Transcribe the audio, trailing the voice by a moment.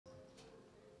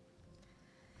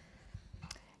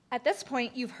At this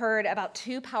point, you've heard about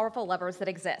two powerful levers that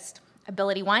exist,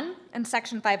 AbilityOne and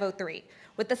Section 503,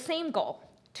 with the same goal,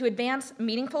 to advance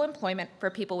meaningful employment for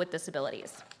people with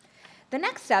disabilities. The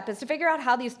next step is to figure out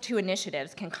how these two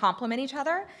initiatives can complement each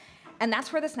other, and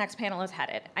that's where this next panel is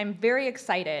headed. I'm very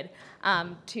excited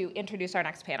to introduce our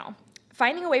next panel.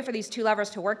 Finding a way for these two levers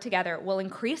to work together will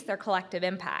increase their collective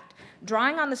impact,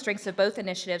 drawing on the strengths of both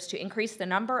initiatives to increase the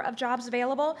number of jobs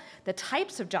available, the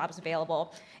types of jobs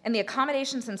available, and the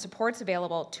accommodations and supports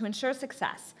available to ensure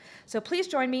success. So please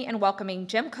join me in welcoming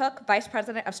Jim Cook, Vice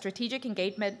President of Strategic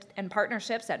Engagement and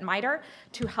Partnerships at MITRE,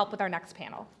 to help with our next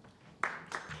panel.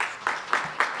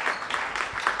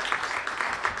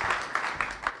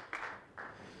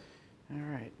 All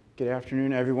right. Good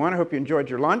afternoon, everyone. I hope you enjoyed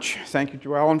your lunch. Thank you,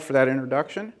 Joellen, for that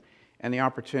introduction and the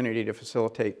opportunity to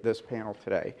facilitate this panel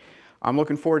today. I'm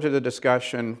looking forward to the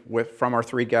discussion from our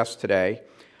three guests today.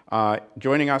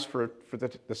 Joining us for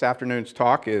this afternoon's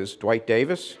talk is Dwight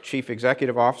Davis, Chief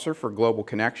Executive Officer for Global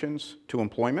Connections to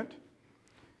Employment.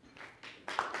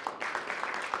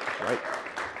 Right.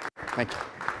 Thank you.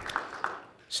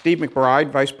 Steve McBride,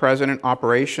 Vice President,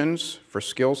 Operations for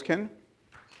Skillskin.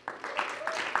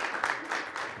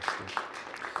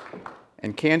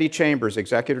 And Candy Chambers,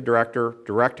 Executive Director,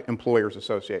 Direct Employers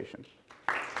Association.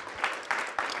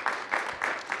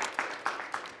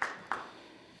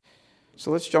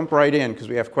 So let's jump right in because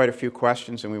we have quite a few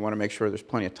questions and we want to make sure there's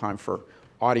plenty of time for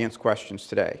audience questions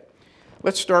today.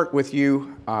 Let's start with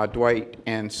you, Dwight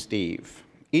and Steve.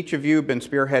 Each of you have been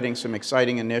spearheading some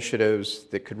exciting initiatives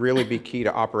that could really be key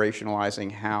to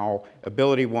operationalizing how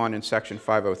AbilityOne and Section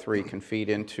 503 can feed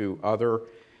into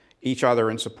each other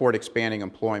and support expanding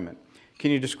employment. Can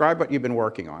you describe what you've been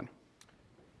working on?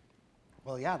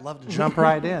 Well, yeah, I'd love to jump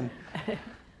right in.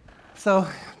 So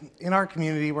in our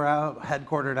community, we're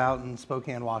headquartered out in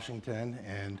Spokane, Washington,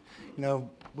 and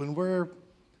when we're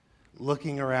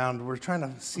looking around, we're trying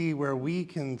to see where we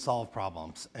can solve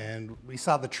problems. And we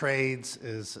saw the trades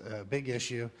is a big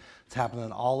issue. It's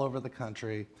happening all over the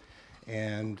country,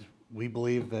 and we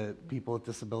believe that people with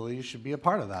disabilities should be a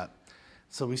part of that.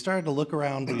 So we started to look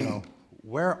around,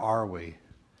 where are we?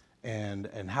 And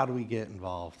how do we get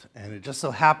involved? And it just so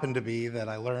happened to be that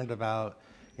I learned about,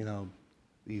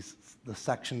 the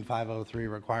Section 503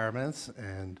 requirements,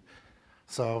 and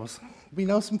so we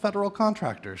know some federal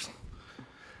contractors.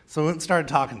 So we went and started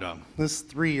talking to them. This is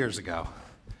 3 years ago,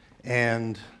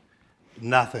 and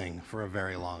nothing for a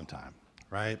very long time,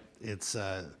 right?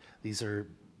 These are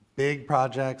big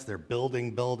projects. They're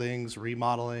building buildings,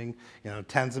 remodeling,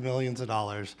 tens of millions of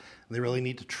dollars, and they really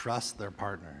need to trust their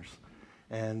partners.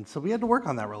 And so we had to work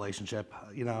on that relationship.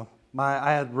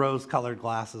 I had rose-colored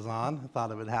glasses on. I thought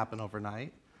it would happen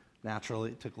overnight.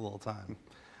 Naturally, it took a little time.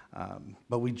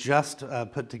 But we just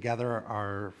put together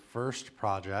our first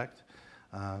project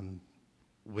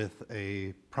with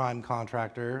a prime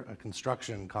contractor, a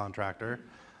construction contractor,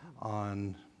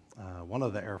 on one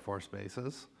of the Air Force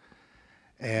bases.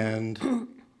 And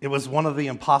it was one of the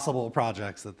impossible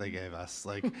projects that they gave us.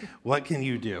 Like, what can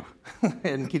you do?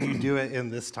 And can you do it in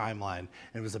this timeline? And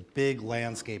it was a big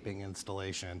landscaping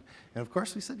installation. And of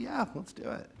course we said, yeah, let's do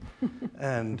it.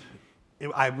 And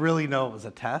I really know it was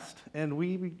a test, and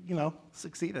we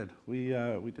succeeded. We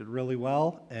did really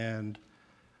well, and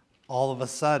all of a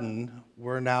sudden,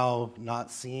 we're now not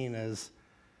seen as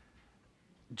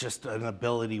just an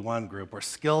AbilityOne group or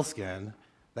Skillskin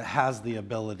that has the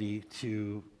ability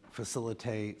to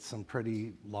facilitate some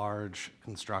pretty large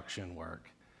construction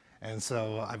work. And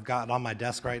so I've got on my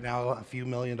desk right now a few $1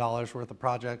 million worth of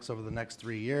projects over the next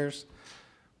 3 years.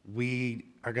 We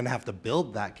are going to have to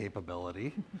build that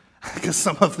capability because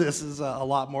some of this is a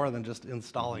lot more than just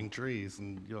installing trees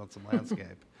and some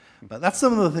landscape. But that's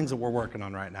some of the things that we're working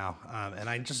on right now. And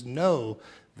I just know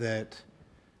that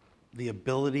the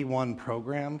AbilityOne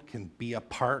program can be a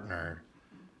partner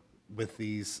with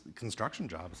these construction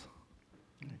jobs.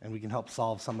 And we can help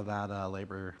solve some of that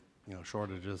labor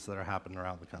shortages that are happening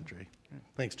around the country.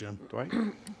 Thanks, Jim. Dwight?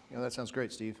 That sounds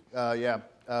great, Steve.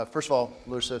 First of all,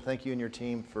 Larissa, thank you and your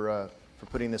team for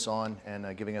putting this on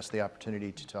and giving us the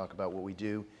opportunity to talk about what we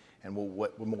do and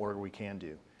what more we can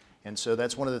do. And so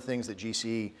that's one of the things that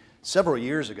GCE, several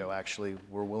years ago actually,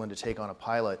 were willing to take on a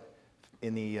pilot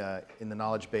in the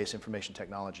knowledge-based information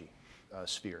technology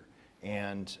sphere.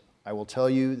 And I will tell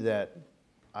you that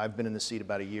I've been in the seat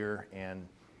about a year, and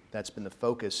that's been the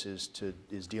focus is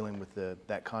dealing with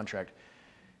that contract.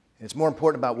 And it's more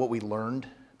important about what we learned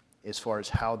as far as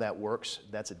how that works.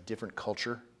 That's a different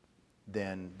culture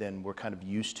than we're kind of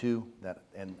used to.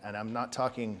 And I'm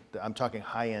talking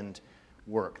high-end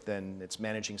work. Then it's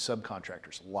managing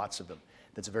subcontractors, lots of them.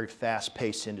 That's a very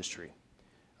fast-paced industry.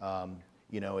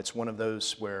 It's one of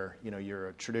those where, you're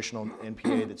a traditional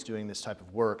NPA that's doing this type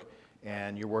of work,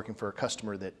 and you're working for a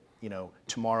customer that,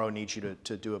 tomorrow needs you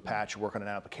to do a patch or work on an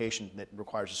application that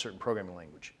requires a certain programming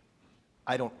language.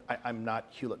 I'm not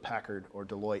Hewlett-Packard or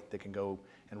Deloitte that can go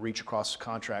and reach across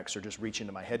contracts or just reach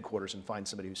into my headquarters and find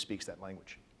somebody who speaks that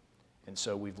language. And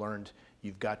so we've learned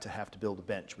you've got to have to build a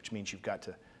bench, which means you've got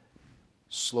to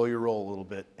slow your roll a little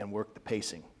bit and work the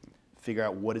pacing, figure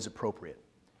out what is appropriate.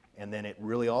 And then it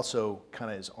really also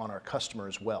kind of is on our customer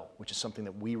as well, which is something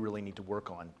that we really need to work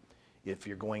on if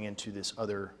you're going into these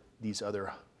other,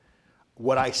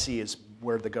 what I see is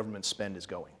where the government spend is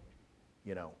going.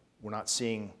 We're not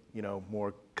seeing,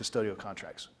 more custodial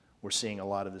contracts. We're seeing a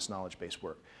lot of this knowledge-based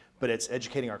work. But it's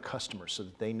educating our customers so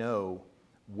that they know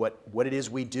what it is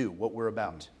we do, what we're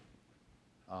about.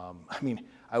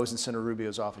 I was in Senator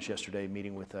Rubio's office yesterday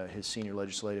meeting with his senior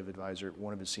legislative advisor,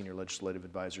 one of his senior legislative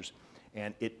advisors,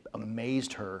 and it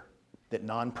amazed her that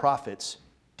nonprofits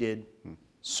did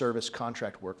service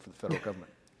contract work for the federal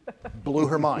government. Blew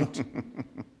her mind.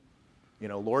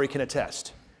 Lori can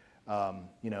attest.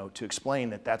 To explain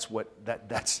that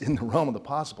that's in the realm of the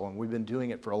possible, and we've been doing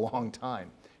it for a long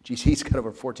time. GC's got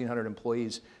over 1,400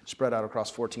 employees spread out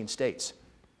across 14 states.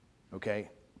 Okay,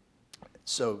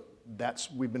 so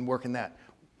we've been working that.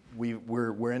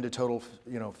 We're into total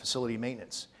facility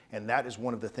maintenance, and that is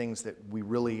one of the things that we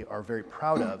really are very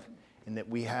proud of, in that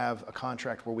we have a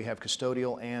contract where we have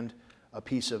custodial and a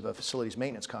piece of a facilities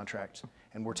maintenance contract,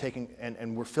 and we're taking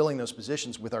and we're filling those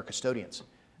positions with our custodians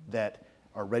that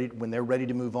are ready. When they're ready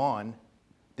to move on,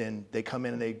 then they come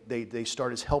in and they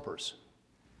start as helpers,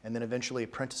 and then eventually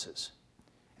apprentices.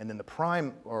 And then the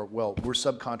prime, we're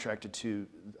subcontracted to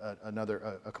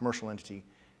a commercial entity,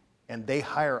 and they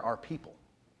hire our people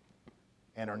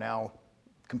and are now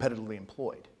competitively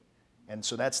employed. And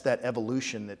so that's that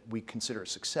evolution that we consider a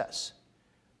success.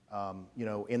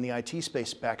 In the IT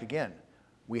space, back again,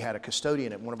 we had a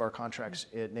custodian at one of our contracts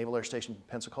at Naval Air Station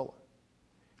Pensacola.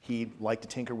 He liked to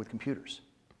tinker with computers,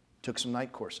 took some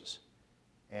night courses,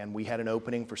 and we had an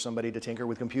opening for somebody to tinker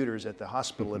with computers at the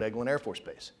hospital at Eglin Air Force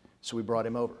Base. So we brought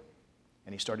him over,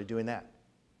 and he started doing that,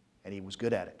 and he was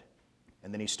good at it.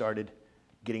 And then he started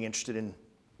getting interested in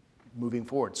moving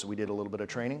forward, so we did a little bit of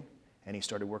training, and he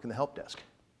started working the help desk.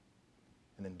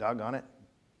 And then, doggone it,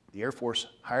 the Air Force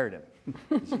hired him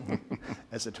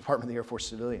as a Department of the Air Force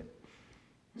civilian.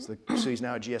 So he's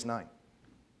now a GS-9.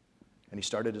 And he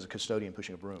started as a custodian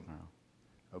pushing a broom. Wow.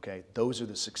 Okay, those are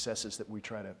the successes that we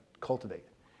try to cultivate.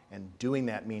 And doing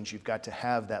that means you've got to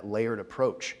have that layered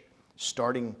approach,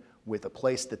 starting with a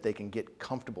place that they can get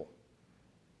comfortable,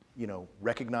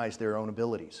 recognize their own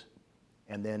abilities,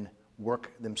 and then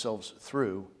work themselves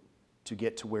through to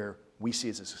get to where we see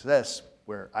as a success,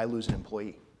 where I lose an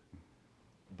employee,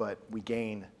 but we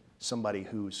gain somebody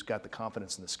who's got the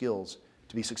confidence and the skills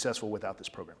to be successful without this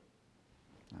program.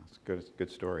 That's a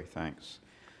good story, thanks.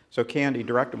 So Candy,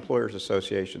 Direct Employers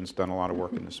Association's done a lot of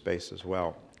work in this space as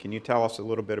well. Can you tell us a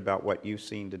little bit about what you've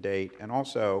seen to date, and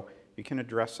also you can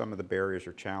address some of the barriers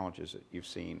or challenges that you've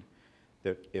seen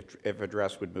that, if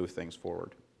addressed, would move things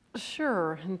forward?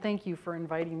 Sure, and thank you for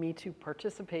inviting me to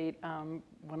participate.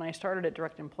 When I started at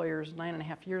Direct Employers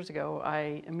 9.5 years ago,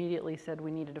 I immediately said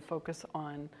we needed to focus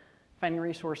on finding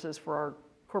resources for our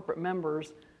corporate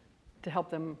members to help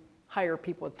them hire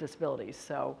people with disabilities.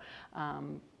 So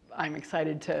I'm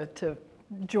excited to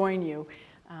join you.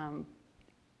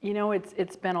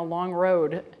 It's been a long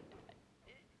road.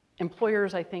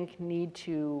 Employers, I think, need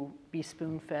to be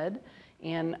spoon-fed,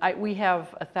 and we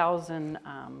have 1,000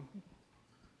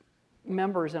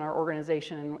 members in our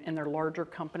organization, and they're larger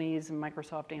companies,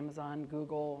 Microsoft, Amazon,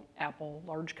 Google, Apple,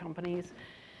 large companies.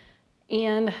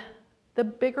 And the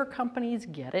bigger companies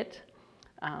get it.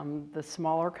 The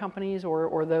smaller companies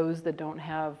or those that don't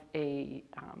have a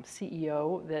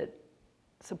CEO that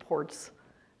supports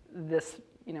this,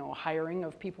 hiring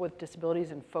of people with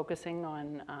disabilities and focusing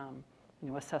on,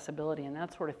 accessibility and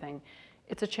that sort of thing,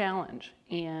 it's a challenge.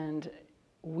 And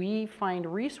we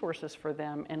find resources for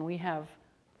them, and we have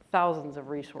thousands of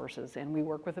resources, and we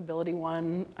work with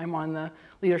AbilityOne. I'm on the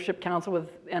leadership council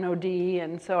with NOD,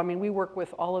 and so, we work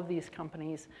with all of these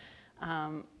companies,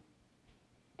 and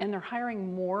they're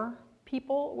hiring more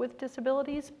people with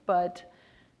disabilities, but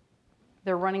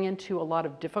they're running into a lot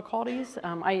of difficulties.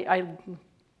 I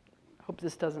hope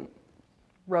this doesn't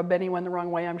rub anyone the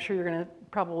wrong way. I'm sure you're going to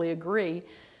probably agree.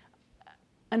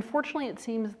 Unfortunately, it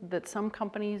seems that some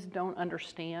companies don't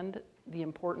understand the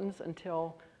importance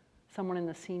until someone in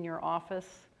the senior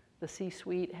office, the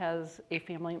C-suite, has a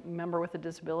family member with a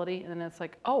disability, and then it's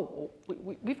like, oh,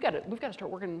 we've got to start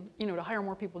working, to hire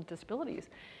more people with disabilities.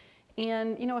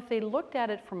 And, if they looked at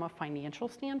it from a financial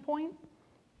standpoint,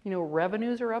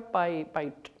 revenues are up by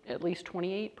at least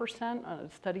 28%. A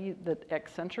study that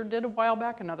Accenture did a while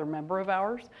back, another member of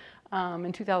ours,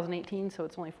 in 2018, so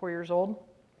it's only 4 years old.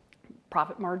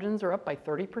 Profit margins are up by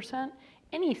 30%.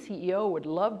 Any CEO would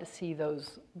love to see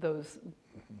those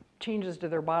changes to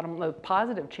their those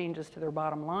positive changes to their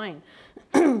bottom line.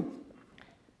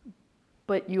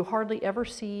 But you hardly ever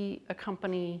see a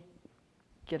company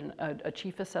get a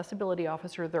chief accessibility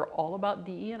officer. They're all about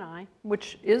DE&I,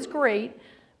 which is great.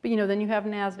 But then you have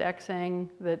NASDAQ saying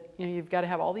that you've got to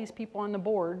have all these people on the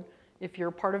board if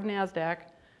you're part of NASDAQ.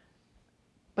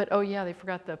 But oh yeah, they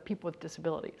forgot the people with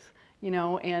disabilities.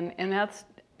 And that's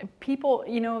people.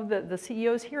 The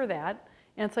CEOs hear that,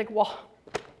 and it's like, well,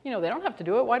 they don't have to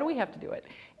do it. Why do we have to do it?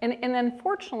 And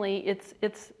unfortunately,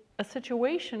 it's a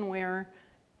situation where,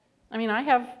 I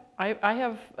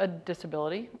have a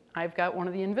disability. I've got one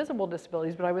of the invisible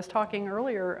disabilities. But I was talking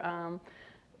earlier.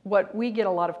 What we get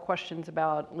a lot of questions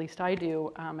about, at least I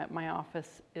do, at my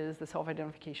office, is the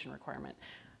self-identification requirement.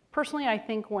 Personally, I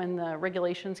think when the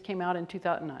regulations came out in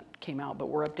but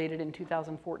were updated in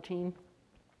 2014,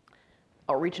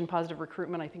 outreach and positive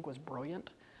recruitment, I think, was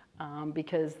brilliant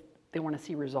because they want to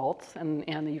see results and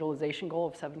the utilization goal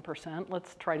of 7%.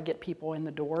 Let's try to get people in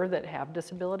the door that have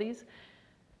disabilities.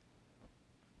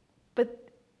 But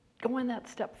going that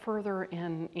step further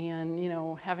and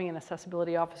having an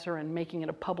accessibility officer and making it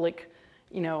a public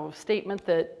statement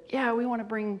that, yeah, we want to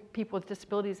bring people with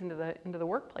disabilities into the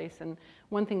workplace. And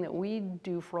one thing that we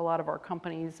do for a lot of our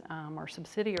companies, our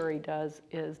subsidiary does,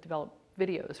 is develop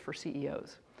videos for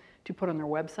CEOs to put on their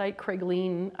website. Craig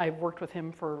Lean, I've worked with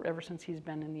him ever since he's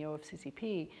been in the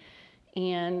OFCCP,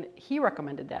 and he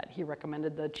recommended that. He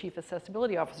recommended the chief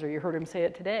accessibility officer. You heard him say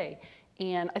it today,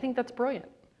 and I think that's brilliant.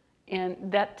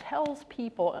 And that tells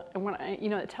people,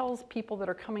 it tells people that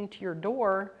are coming to your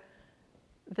door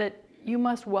that you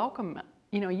must welcome,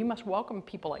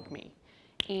 people like me.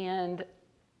 And,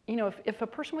 if a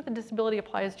person with a disability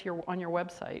applies to on your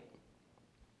website,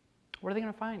 what are they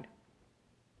going to find?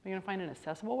 Are they going to find an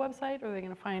accessible website, or are they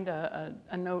going to find a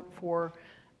note for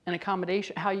an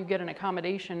accommodation, how you get an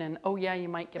accommodation, and oh yeah, you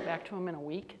might get back to them in a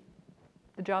week?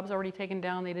 The job's already taken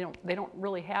down. They don't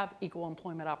really have equal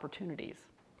employment opportunities.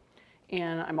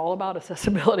 And I'm all about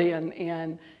accessibility,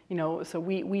 and so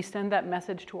we send that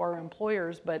message to our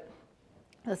employers, but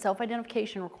the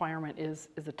self-identification requirement is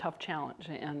a tough challenge.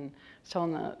 And I was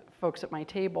telling the folks at my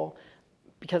table,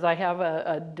 because I have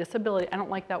a disability, I don't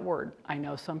like that word. I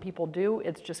know some people do.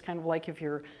 It's just kind of like if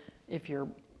you're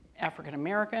African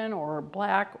American or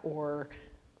Black or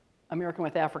American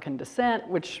with African descent,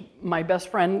 which my best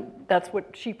friend, that's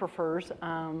what she prefers.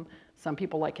 Some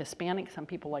people like Hispanic, some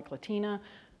people like Latina.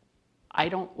 I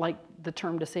don't like the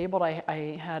term disabled.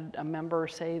 I had a member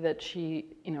say that she,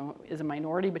 is a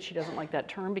minority, but she doesn't like that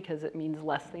term because it means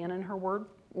less than in her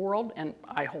world, and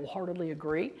I wholeheartedly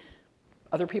agree.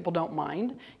 Other people don't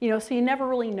mind. So you never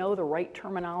really know the right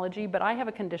terminology, but I have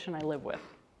a condition I live with.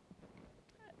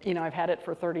 I've had it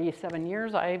for 37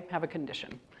 years. I have a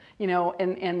condition.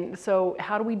 And so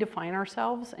how do we define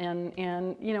ourselves? And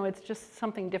it's just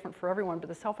something different for everyone, but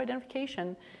the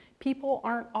self-identification, people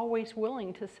aren't always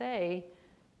willing to say,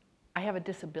 I have a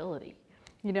disability.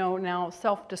 Now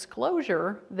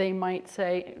self-disclosure, they might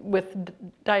say, with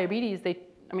diabetes,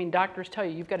 doctors tell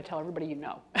you, you've got to tell everybody you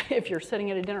know. If you're sitting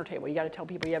at a dinner table, you got to tell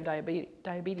people you have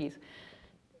diabetes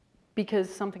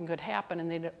because something could happen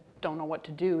and they don't know what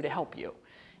to do to help you.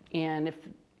 And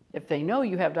if they know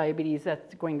you have diabetes,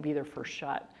 that's going to be their first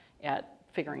shot at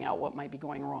figuring out what might be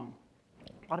going wrong.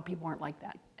 A lot of people aren't like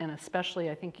that. And especially,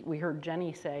 I think we heard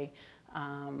Jenny say,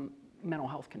 mental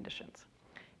health conditions.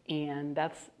 And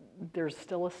there's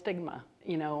still a stigma,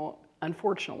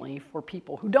 unfortunately, for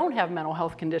people who don't have mental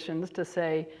health conditions to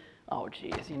say, oh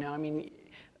geez,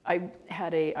 I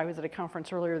was at a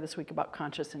conference earlier this week about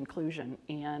conscious inclusion,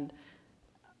 and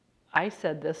I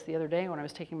said this the other day when I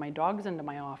was taking my dogs into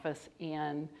my office,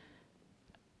 and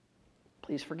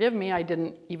please forgive me, I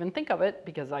didn't even think of it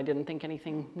because I didn't think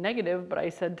anything negative, but I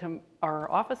said to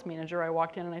our office manager, I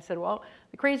walked in and I said, well,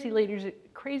 the crazy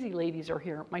ladies are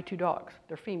here, my 2 dogs,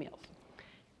 they're females.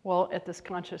 Well, at this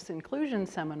conscious inclusion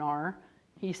seminar,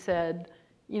 he said,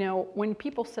 when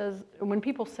people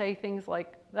say things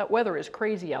like, that weather is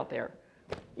crazy out there,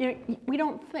 we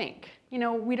don't think,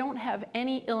 we don't have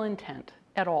any ill intent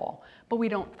at all, but we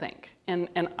don't think. And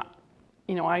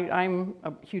I'm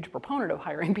a huge proponent of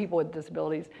hiring people with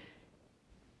disabilities.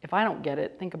 If I don't get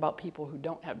it, think about people who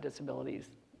don't have disabilities,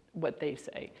 what they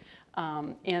say.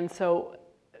 And so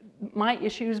my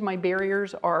issues, my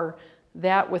barriers are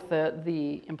that with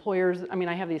the employers, I mean,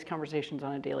 I have these conversations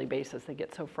on a daily basis. They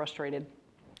get so frustrated.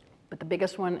 But the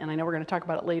biggest one, and I know we're going to talk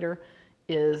about it later,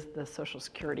 is the Social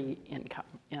Security income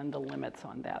and the limits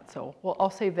on that. So, well, I'll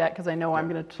save that because I know I'm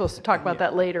supposed to talk about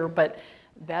that later, but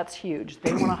that's huge.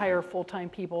 They want to hire full-time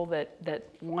people that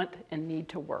want and need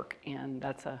to work, and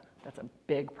that's a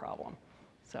big problem.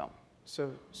 So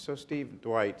Steve,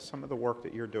 Dwight, some of the work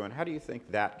that you're doing, how do you think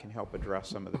that can help address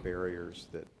some of the barriers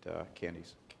that Candy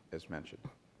has mentioned?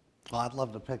 Well, I'd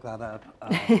love to pick that up.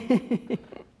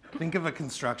 Think of a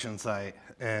construction site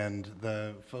and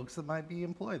the folks that might be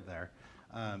employed there.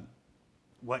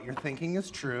 What you're thinking is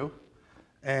true,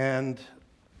 and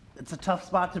it's a tough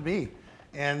spot to be.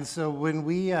 And so when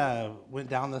we went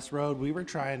down this road, we were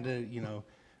trying to,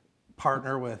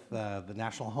 partner with the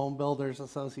National Home Builders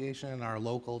Association, our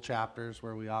local chapters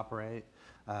where we operate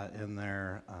in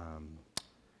their,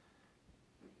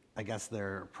 I guess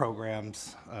their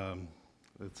programs.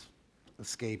 It's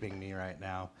escaping me right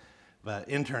now, but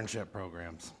internship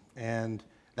programs. And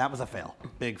that was a fail,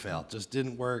 big fail. Just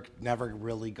didn't work, never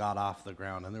really got off the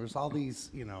ground. And there was all these,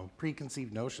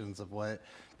 preconceived notions of what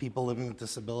people living with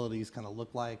disabilities kind of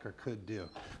look like or could do.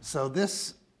 So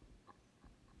this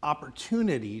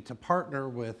opportunity to partner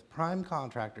with prime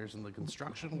contractors in the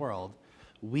construction world,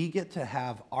 we get to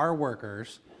have our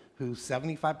workers, who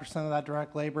 75% of that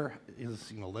direct labor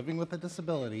is, living with a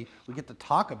disability. We get to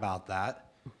talk about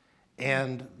that.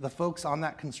 And the folks on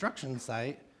that construction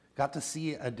site got to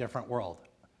see a different world.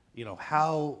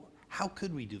 How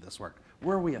could we do this work?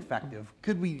 Were we effective?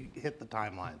 Could we hit the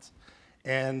timelines?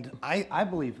 And I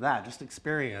believe that, just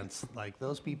experience, like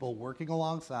those people working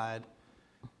alongside.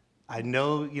 I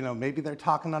know, maybe they're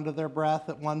talking under their breath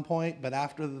at one point, but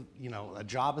after, a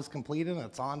job is completed and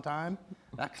it's on time,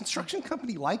 that construction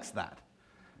company likes that.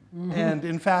 Mm-hmm. And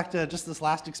in fact, just this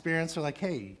last experience, they're like,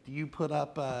 hey, do you put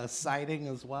up siding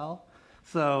as well?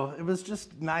 So it was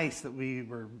just nice that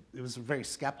it was very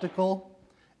skeptical,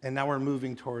 and now we're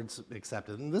moving towards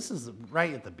acceptance. And this is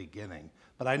right at the beginning.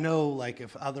 But I know, like,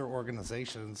 if other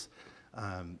organizations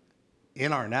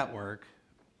in our network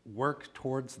work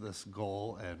towards this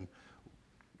goal and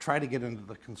try to get into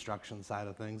the construction side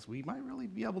of things, we might really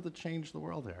be able to change the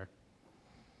world here.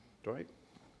 Dwight,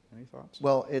 any thoughts?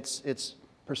 Well, it's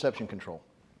perception control.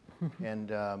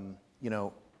 And,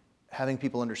 having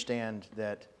people understand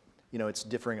that, it's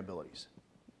differing abilities.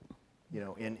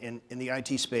 In the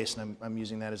IT space, and I'm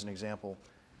using that as an example,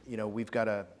 we've got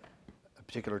a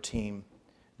particular team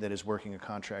that is working a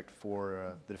contract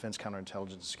for the Defense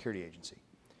Counterintelligence and Security Agency.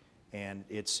 And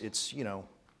it's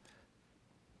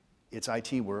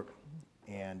IT work,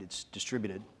 and it's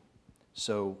distributed.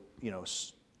 So,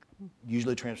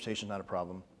 usually transportation is not a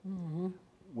problem. Mm-hmm.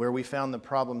 Where we found the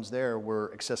problems there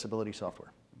were accessibility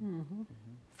software. Mm-hmm.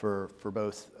 For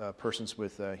both persons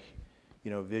with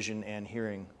vision and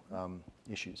hearing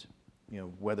issues,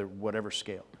 whatever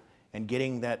scale. And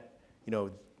getting that,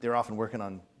 they're often working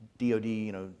on DoD,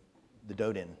 the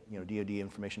DoDIN, DoD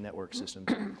Information Network Systems.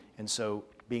 And so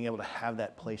being able to have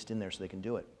that placed in there so they can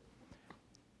do it.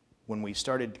 When we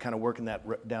started kind of working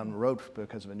that down the road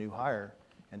because of a new hire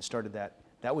and started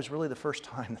that was really the first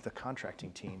time that the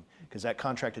contracting team, because that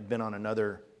contract had been on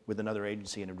with another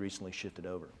agency and had recently shifted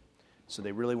over. So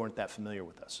they really weren't that familiar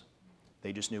with us.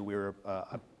 They just knew we were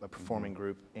a performing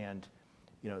group, and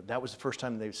that was the first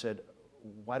time they said,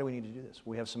 why do we need to do this?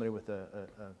 We have somebody with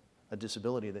a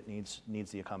disability that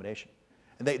needs the accommodation.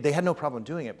 And they had no problem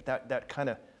doing it, but that kind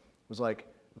of was like,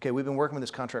 okay, we've been working with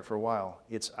this contract for a while.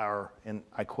 It's our, and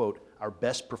I quote, our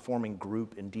best performing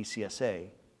group in DCSA.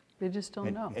 They just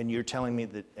don't know. And you're telling me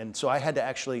that, and so I had to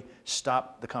actually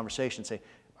stop the conversation and say,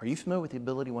 are you familiar with the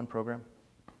AbilityOne program?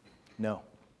 No.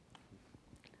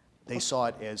 They saw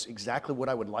it as exactly what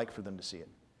I would like for them to see it.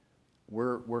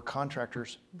 We're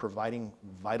contractors providing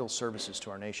vital services to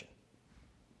our nation.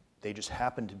 They just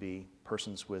happen to be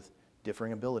persons with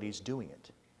differing abilities doing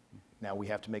it. Now we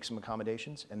have to make some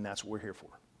accommodations, and that's what we're here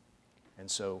for. And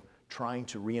so trying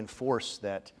to reinforce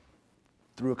that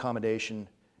through accommodation,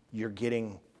 you're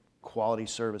getting quality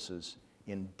services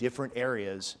in different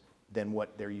areas than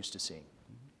what they're used to seeing.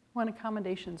 When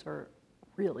accommodations are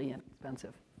really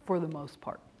inexpensive, for the most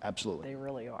part. Absolutely. They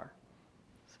really are.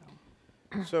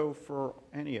 So for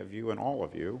any of you and all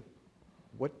of you,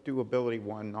 what do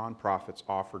AbilityOne nonprofits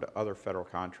offer to other federal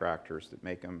contractors that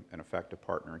make them an effective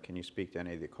partner? And can you speak to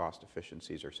any of the cost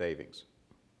efficiencies or savings?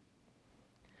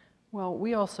 Well,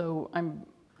 I'm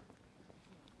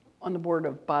on the board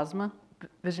of BOSMA,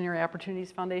 Visionary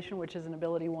Opportunities Foundation, which is an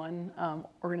AbilityOne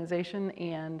organization,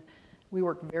 and we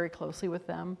work very closely with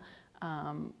them.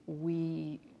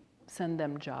 We send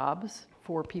them jobs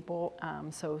for people.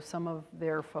 So some of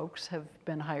their folks have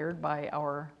been hired by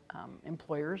our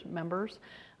employers, members.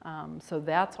 So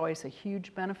that's always a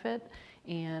huge benefit.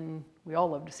 And we all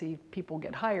love to see people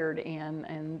get hired,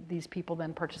 and these people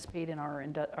then participate in our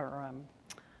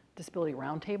disability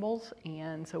roundtables.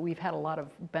 And so we've had a lot of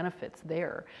benefits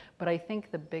there. But I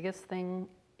think the biggest thing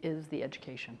is the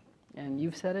education. And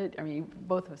you've said it, I mean, you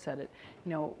both have said it.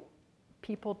 You know,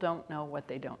 people don't know what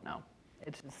they don't know.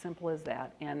 It's as simple as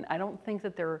that. And I don't think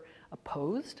that they're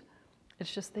opposed.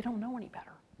 It's just they don't know any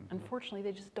better. Unfortunately,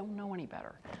 they just don't know any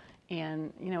better.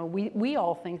 And you know, we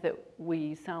all think that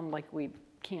we sound like we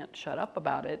can't shut up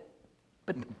about it,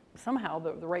 but somehow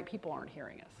the right people aren't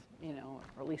hearing us, you know,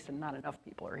 or at least not enough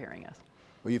people are hearing us.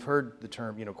 Well, you've heard the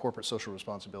term, you know, corporate social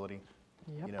responsibility,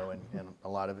 Yep. you know, and a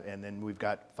lot of, and then we've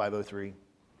got 503,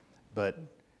 but,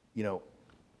 you know,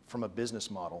 from a business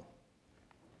model,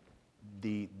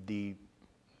 the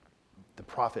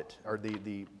profit or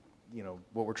the you know,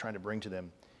 what we're trying to bring to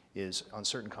them is on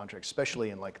certain contracts,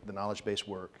 especially in like the knowledge-based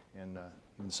work and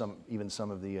even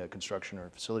some of the construction or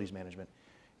facilities management,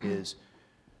 is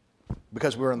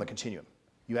because we're on the continuum.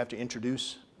 You have to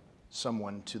introduce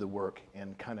someone to the work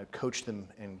and kind of coach them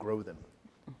and grow them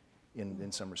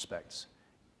in some respects,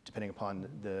 depending upon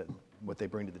what they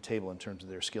bring to the table in terms of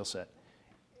their skill set.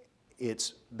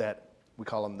 It's that we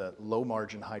call them the low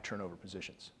margin, high turnover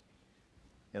positions.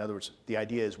 In other words, the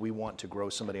idea is we want to grow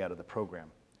somebody out of the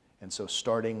program. And so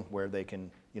starting where they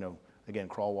can, you know, again,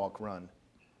 crawl, walk, run,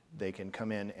 they can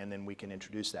come in and then we can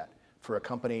introduce that. For a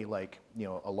company like, you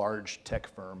know, a large tech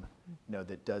firm, you know,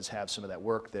 that does have some of that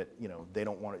work that, you know, they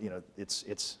don't want to, you know,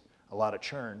 it's a lot of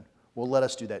churn, well, let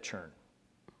us do that churn.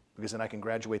 Because then I can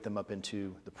graduate them up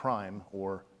into the prime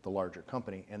or the larger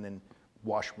company and then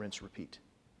wash, rinse, repeat.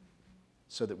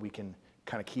 So that we can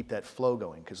kind of keep that flow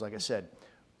going. Because like I said,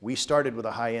 we started with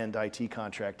a high-end IT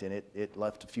contract and it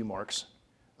left a few marks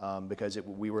because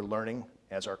we were learning,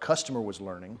 as our customer was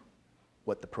learning,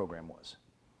 what the program was.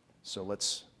 So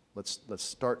let's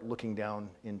start looking down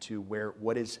into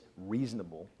what is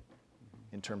reasonable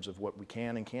in terms of what we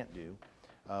can and can't do.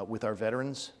 With our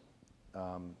veterans,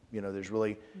 you know, there's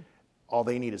really, all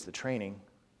they need is the training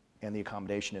and the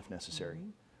accommodation if necessary.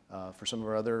 For some of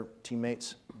our other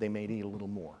teammates, they may need a little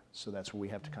more. So that's where we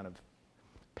have to kind of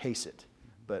pace it.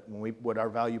 But what our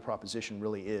value proposition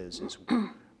really is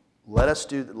let us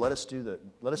do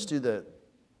the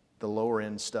lower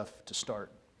end stuff to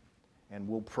start, and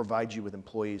we'll provide you with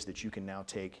employees that you can now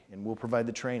take, and we'll provide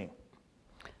the training.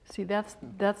 See, that's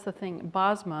the thing.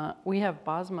 BOSMA, we have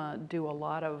BOSMA do a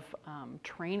lot of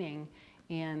training,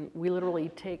 and we literally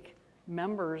take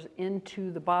members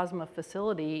into the BOSMA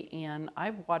facility, and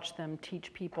I've watched them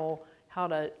teach people how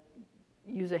to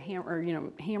use a hammer, you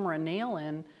know, hammer a nail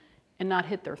in and not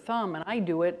hit their thumb, and I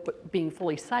do it, but being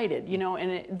fully sighted, you know,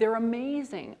 and they're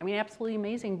amazing. I mean, absolutely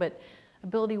amazing, but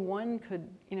AbilityOne could,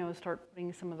 you know, start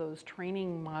putting some of those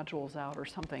training modules out or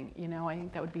something, you know, I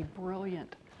think that would be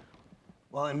brilliant.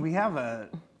 Well, and we have a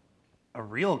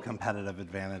real competitive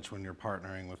advantage when you're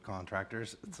partnering with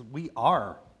contractors. We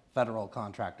are federal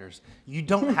contractors. You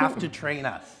don't have to train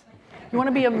us. You want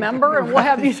to be a member and what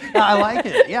have you? I like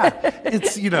it, yeah.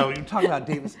 It's, you know, you talk about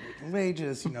Davis-Bacon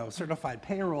wages, you know, certified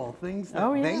payroll, things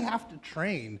that they have to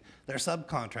train their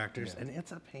subcontractors, and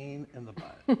it's a pain in the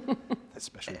butt.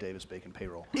 Especially Davis-Bacon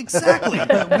payroll. Exactly,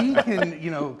 but we can, you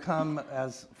know, come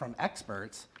from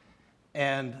experts,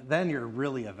 and then you're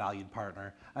really a valued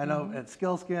partner. I know at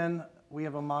Skillskin, we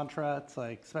have a mantra, it's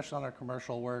like, especially on our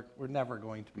commercial work, we're never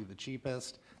going to be the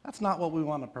cheapest. That's not what we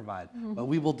want to provide, but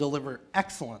we will deliver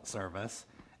excellent service,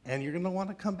 and you're going to want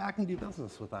to come back and do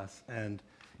business with us. And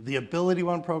the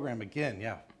AbilityOne program, again,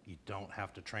 yeah, you don't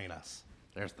have to train us.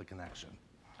 There's the connection.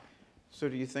 So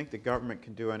do you think the government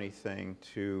can do anything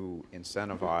to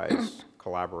incentivize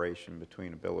collaboration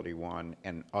between AbilityOne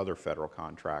and other federal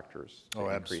contractors to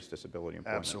increase disability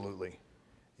employment? Absolutely.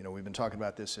 You know, we've been talking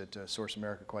about this at Source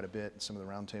America quite a bit, and some of the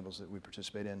roundtables that we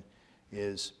participate in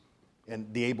is,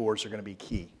 and the A boards are going to be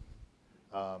key.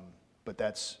 But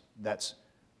that's,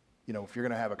 you know, if you're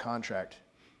going to have a contract,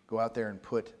 go out there and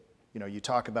put, you know, you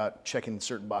talk about checking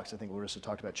certain boxes. I think Larissa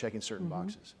talked about checking certain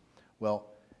boxes. Well,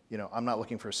 you know, I'm not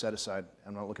looking for a set aside.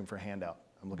 I'm not looking for a handout.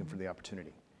 I'm looking for the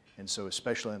opportunity. And so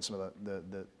especially in some of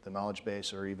the knowledge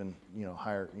base or even, you know,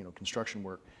 higher, you know, construction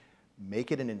work,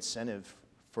 make it an incentive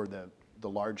for the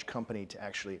large company to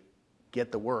actually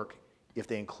get the work if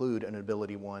they include an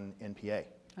AbilityOne NPA.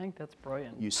 I think that's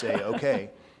brilliant. You say, okay,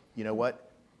 you know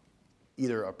what?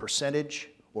 Either a percentage,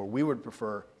 or we would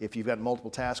prefer, if you've got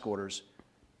multiple task orders,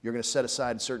 you're going to set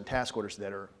aside certain task orders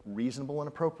that are reasonable and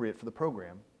appropriate for the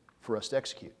program for us to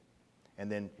execute.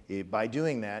 And then by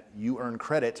doing that, you earn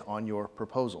credit on your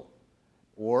proposal.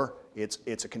 Or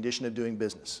it's a condition of doing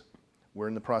business. We're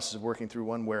in the process of working through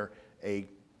one where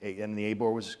and the A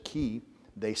board was key.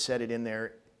 They said it in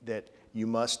there that you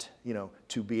must,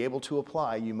 to be able to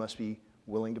apply, you must be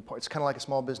willing to, it's kind of like a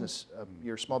small business,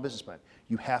 your small business plan.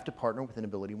 You have to partner with an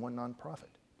AbilityOne nonprofit.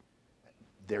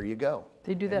 There you go.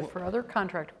 They do that for other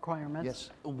contract requirements. Yes.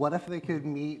 What if they could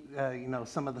meet,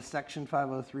 some of the Section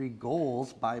 503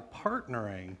 goals by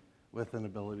partnering with an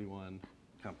AbilityOne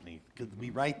company? Could we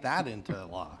write that into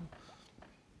law?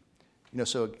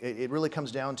 So it really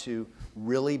comes down to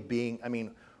really being,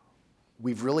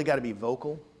 we've really got to be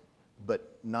vocal,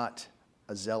 but not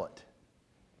a zealot.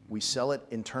 We sell it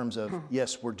in terms of,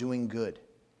 yes, we're doing good.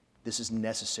 This is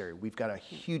necessary. We've got a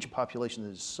huge population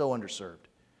that is so underserved,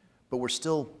 but we're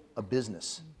still a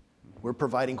business. We're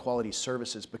providing quality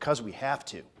services because we have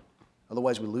to.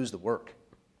 Otherwise, we lose the work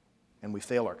and we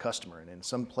fail our customer. And in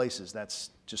some places,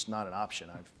 that's just not an option.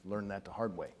 I've learned that the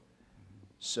hard way.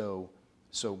 So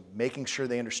making sure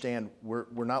they understand we're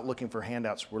not looking for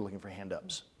handouts, we're looking for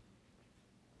hand-ups.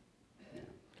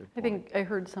 I think I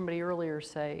heard somebody earlier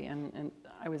say, and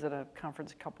I was at a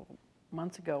conference a couple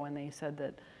months ago, and they said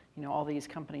that, all these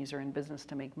companies are in business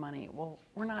to make money. Well,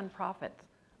 we're nonprofits.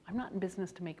 I'm not in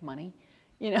business to make money.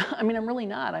 I'm really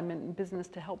not. I'm in business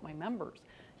to help my members.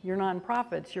 You're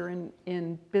nonprofits. You're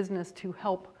in business to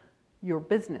help your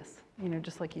business,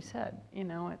 just like you said. It's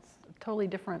a totally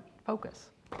different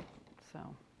focus. So.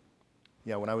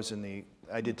 Yeah, when I was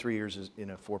I did 3 years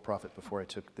in a for-profit before I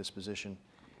took this position,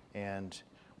 and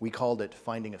we called it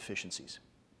finding efficiencies,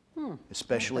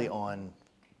 especially on,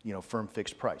 firm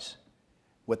fixed price.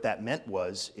 What that meant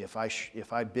was if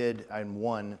I bid and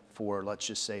won for, let's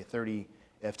just say, 30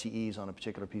 FTEs on a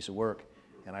particular piece of work,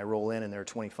 and I roll in and there are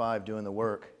 25 doing the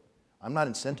work, I'm not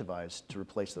incentivized to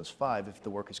replace those 5 if the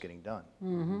work is getting done.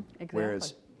 Exactly.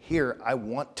 Whereas here, I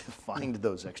want to find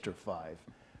those extra 5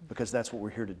 because that's what we're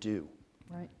here to do.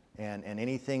 Right. And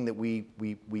anything that we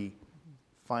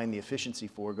find the efficiency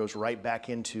for goes right back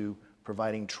into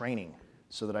providing training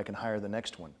so that I can hire the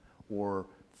next one, or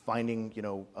finding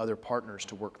other partners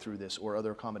to work through this, or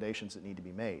other accommodations that need to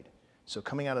be made. So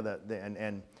coming out of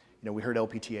we heard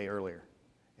LPTA earlier,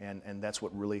 and that's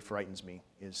what really frightens me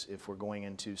is if we're going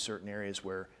into certain areas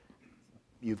where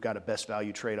you've got a best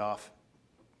value trade-off,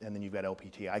 and then you've got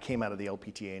LPTA. I came out of the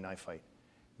LPTA knife fight.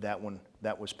 That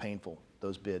was painful.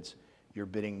 Those bids. You're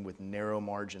bidding with narrow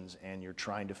margins, and you're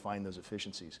trying to find those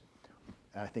efficiencies.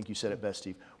 And I think you said it best,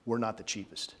 Steve. We're not the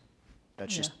cheapest.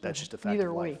 That's just a fact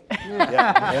Neither of life.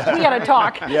 Yeah. We got to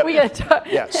talk. Yep. We got to talk.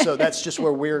 Yeah. So that's just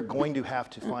where we're going to have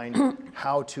to find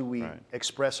how do we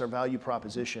express our value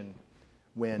proposition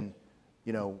when,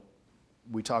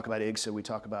 we talk about IGSA, we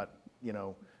talk about,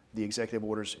 the executive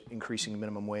orders increasing the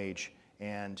minimum wage,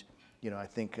 and I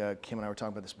think Kim and I were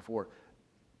talking about this before.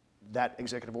 That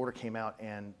executive order came out,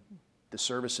 and the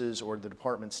services or the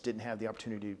departments didn't have the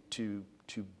opportunity to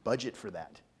budget for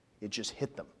that. It just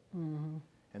hit them.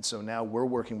 And so now we're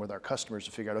working with our customers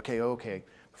to figure out, okay,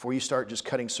 before you start just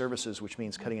cutting services, which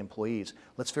means cutting employees,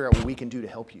 let's figure out what we can do to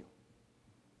help you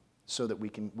so that we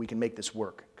can make this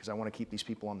work, because I want to keep these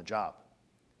people on the job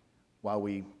while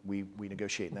we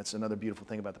negotiate. And that's another beautiful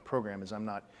thing about the program is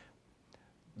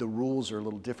the rules are a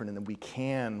little different, and then we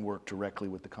can work directly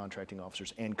with the contracting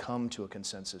officers and come to a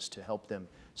consensus to help them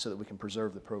so that we can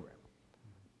preserve the program.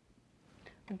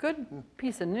 A good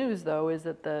piece of news, though, is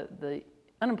that the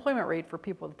unemployment rate for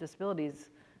people with disabilities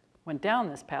went down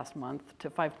this past month to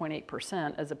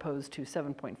 5.8% as opposed to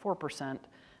 7.4%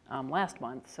 last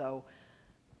month. So,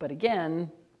 but again,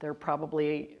 they're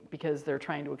probably, because they're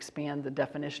trying to expand the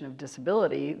definition of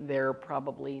disability, they're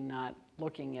probably not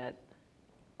looking at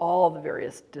all the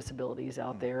various disabilities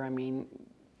out there.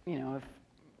 If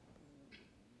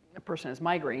a person has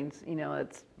migraines,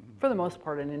 it's for the most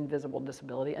part an invisible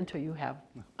disability until you have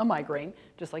a migraine,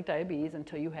 just like diabetes,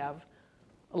 until you have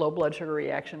a low blood sugar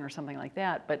reaction or something like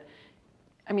that. But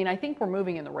I think we're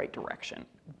moving in the right direction,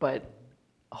 but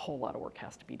a whole lot of work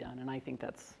has to be done. And I think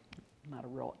that's not a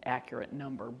real accurate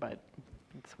number, but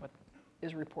it's what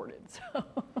is reported. So.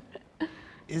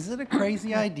 Is it a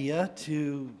crazy idea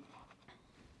to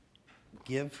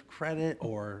give credit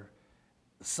or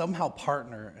somehow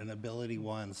partner an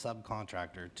AbilityOne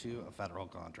subcontractor to a federal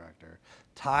contractor,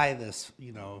 tie this,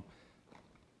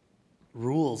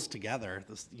 rules together,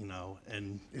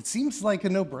 and it seems like a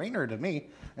no-brainer to me.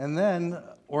 And then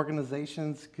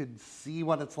organizations could see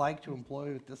what it's like to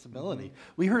employ with disability.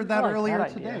 We heard that earlier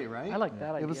today, right? I like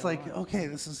that idea. It was like, okay,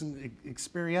 this isn't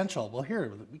experiential. Well,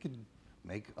 here, we could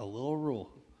make a little rule.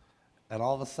 And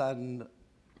all of a sudden,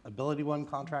 AbilityOne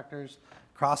contractors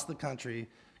across the country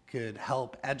could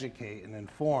help educate and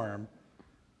inform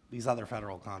these other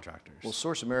federal contractors. Well,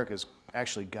 Source America's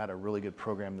actually got a really good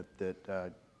program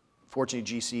that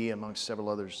fortunately GC, amongst several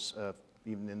others,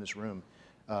 even in this room,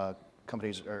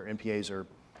 companies or MPAs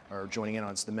are joining in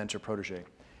on. It's the Mentor Protege.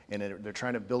 And they're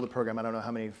trying to build a program. I don't know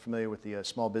how many are familiar with the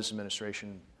Small Business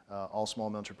Administration All Small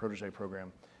Mentor Protege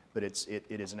program, but it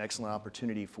is an excellent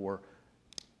opportunity for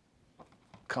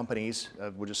companies,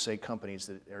 we'll just say companies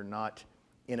that are not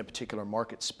in a particular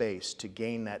market space to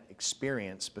gain that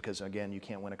experience, because again, you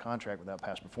can't win a contract without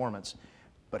past performance.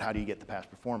 But how do you get the past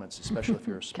performance, especially if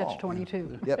you're a small?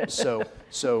 Catch-22. Yep.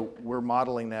 So we're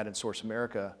modeling that in Source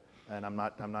America, and I'm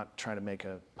not trying to make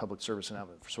a public service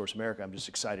announcement for Source America. I'm just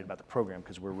excited about the program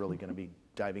because we're really going to be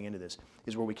diving into this.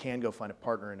 Is where we can go find a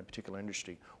partner in a particular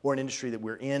industry, or an industry that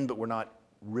we're in but we're not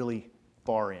really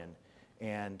far in,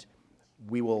 and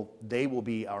they will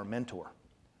be our mentor.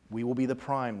 We will be the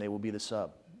prime. They will be the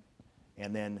sub,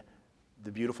 and then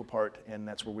the beautiful part, and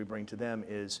that's where we bring to them,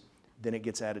 is then it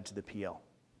gets added to the PL.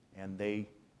 And they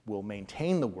will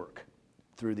maintain the work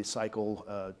through the cycle,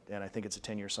 and I think it's a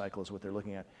 10-year cycle is what they're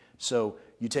looking at. So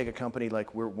you take a company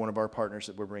like one of our partners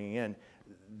that we're bringing in,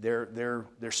 their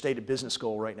stated business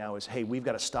goal right now is, hey, we've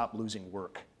got to stop losing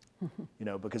work,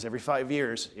 because every 5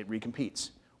 years it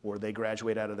recompetes, or they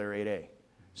graduate out of their 8A.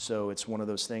 So it's one of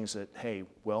those things that, hey,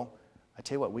 well, I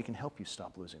tell you what, we can help you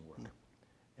stop losing work,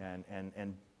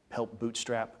 and help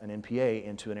bootstrap an NPA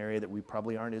into an area that we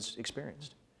probably aren't as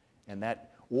experienced, and that.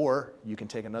 Or you can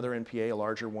take another NPA, a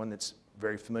larger one that's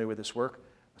very familiar with this work,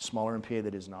 a smaller NPA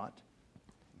that is not,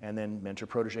 and then mentor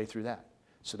protege through that.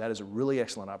 So that is a really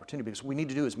excellent opportunity, because what we need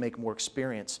to do is make more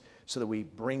experience so that we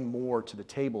bring more to the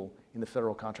table in the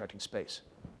federal contracting space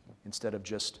instead of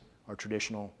just our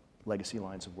traditional legacy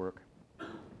lines of work.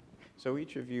 So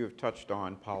each of you have touched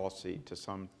on policy to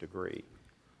some degree.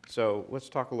 So let's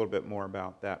talk a little bit more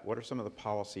about that. What are some of the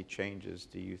policy changes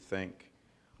do you think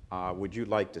would you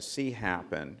like to see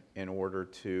happen in order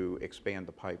to expand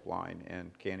the pipeline?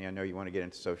 And Candy, I know you want to get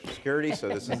into Social Security, so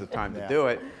this is the time to do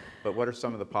it. But what are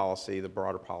some of the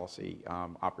broader policy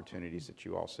opportunities that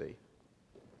you all see?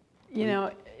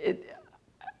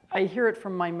 I hear it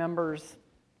from my members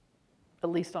at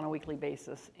least on a weekly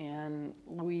basis. And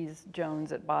Louise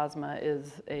Jones at BOSMA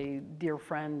is a dear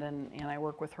friend, and I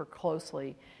work with her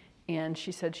closely. And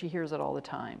she said she hears it all the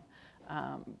time.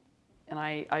 And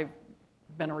I've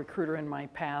been a recruiter in my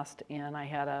past, and I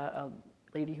had a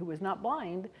lady who was not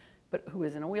blind, but who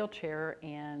was in a wheelchair,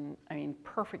 and I mean,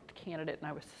 perfect candidate, and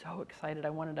I was so excited. I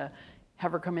wanted to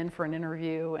have her come in for an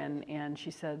interview, and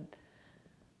she said,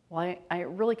 well, I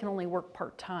really can only work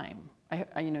part-time.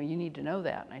 You need to know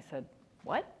that. And I said,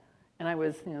 what? And I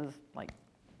was, this was like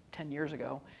 10 years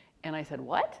ago, and I said,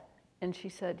 what? And she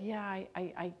said, yeah,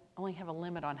 I only have a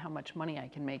limit on how much money I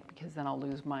can make, because then I'll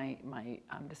lose my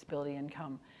disability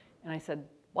income. And I said,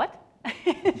 what?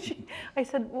 I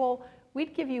said, well,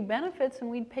 we'd give you benefits and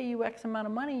we'd pay you X amount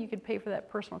of money. You could pay for that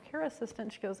personal care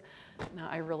assistant. She goes, no,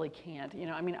 I really can't.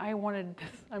 I wanted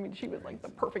this, she was like the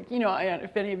perfect,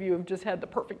 if any of you have just had the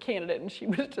perfect candidate, and she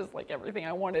was just like everything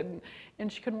I wanted,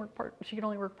 and she couldn't work she could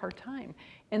only work part-time.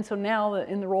 And so now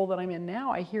in the role that I'm in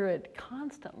now, I hear it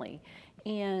constantly.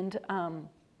 And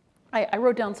I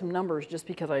wrote down some numbers just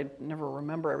because I never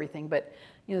remember everything, but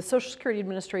the Social Security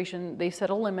Administration, they set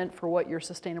a limit for what your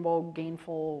sustainable,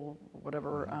 gainful,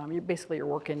 whatever, basically your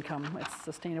work income. It's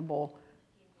sustainable,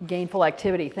 gainful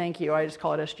activity. Thank you. I just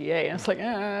call it SGA. And it's like,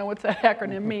 what's that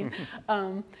acronym mean?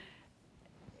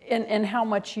 And how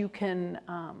much you can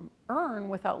earn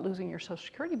without losing your Social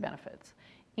Security benefits.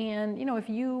 And if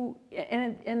you,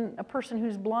 and a person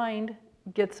who's blind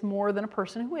gets more than a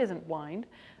person who isn't blind,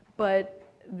 but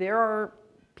there are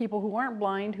people who aren't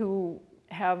blind who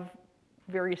have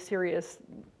very serious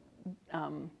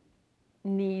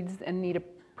needs and need a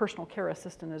personal care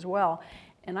assistant as well.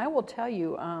 And I will tell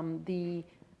you, the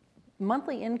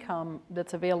monthly income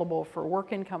that's available for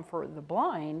work income for the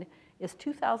blind is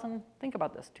think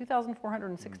about this,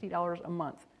 $2,460 a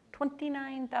month,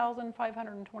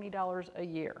 $29,520 a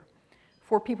year.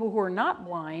 For people who are not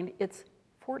blind, it's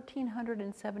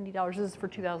 $1,470, this is for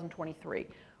 2023,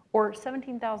 or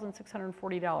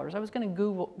 $17,640. I was going to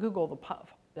Google the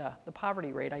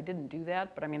poverty rate. I didn't do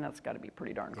that, but that's got to be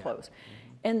pretty darn close.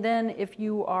 And then if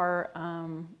you are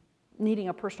needing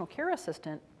a personal care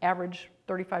assistant, average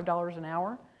 $35 an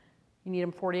hour. You need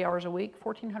them 40 hours a week,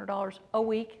 $1,400 a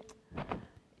week.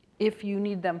 If you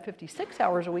need them 56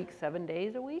 hours a week, 7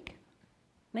 days a week,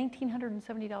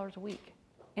 $1,970 a week.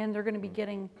 And they're going to be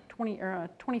getting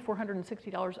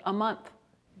 $2,460 a month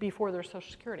before their Social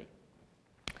Security.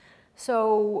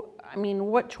 So, I mean,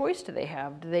 what choice do they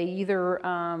have? Do they either,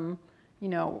 you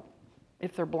know,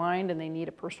 if they're blind and they need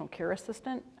a personal care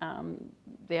assistant,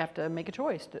 they have to make a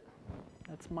choice.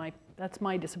 That's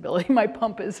my disability. My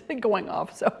pump is going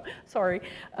off, so sorry.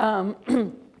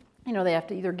 You know, they have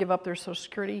to either give up their Social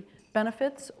Security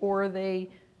benefits or they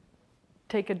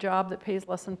take a job that pays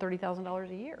less than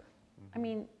 $30,000 a year. I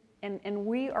mean, and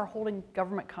we are holding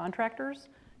government contractors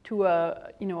to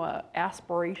a, you know, a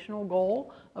aspirational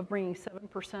goal of bringing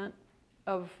 7%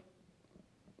 of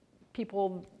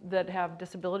people that have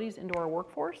disabilities into our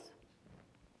workforce.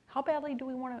 How badly do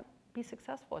we want to be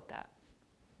successful at that?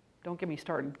 Don't get me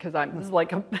started, because this is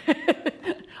like,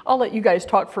 I'll let you guys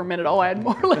talk for a minute. I'll add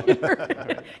more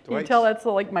later. You tell that's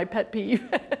like my pet peeve.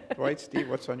 Dwight, Steve,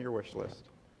 what's on your wish list?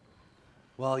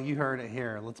 Well, you heard it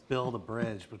here. Let's build a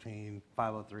bridge between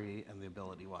 503 and the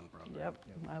AbilityOne program. Yep,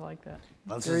 I like that.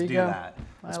 Let's There just you do go. that.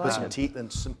 Let's I put like some it. teeth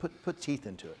and put teeth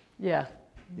into it. Yeah.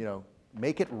 You know,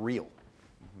 make it real,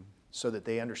 so that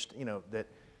they understand. You know that,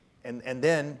 and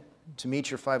then to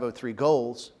meet your 503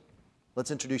 goals,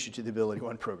 let's introduce you to the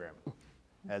AbilityOne program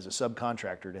as a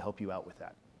subcontractor to help you out with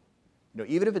that. You know,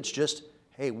 even if it's just,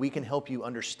 hey, we can help you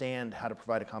understand how to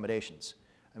provide accommodations.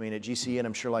 I mean, at GCN,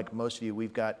 I'm sure like most of you,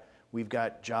 we've got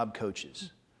job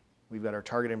coaches, we've got our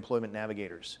target employment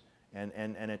navigators, and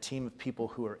a team of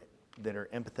people that are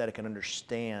empathetic and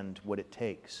understand what it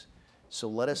takes. So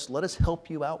let us help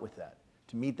you out with that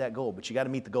to meet that goal. But you got to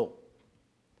meet the goal.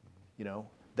 You know,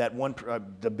 that one,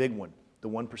 the big one, the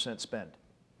 1% spend.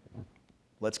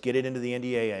 Let's get it into the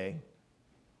NDAA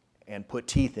and put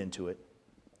teeth into it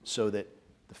so that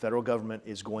the federal government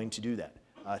is going to do that.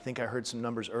 I think I heard some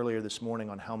numbers earlier this morning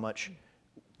on how much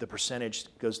the percentage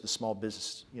goes to small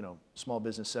business, you know, small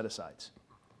business set-asides.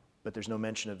 But there's no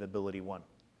mention of AbilityOne.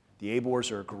 The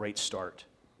ABORs are a great start,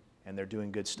 and they're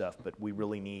doing good stuff, but we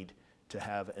really need to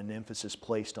have an emphasis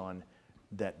placed on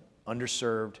that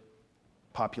underserved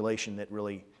population that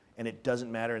really, and it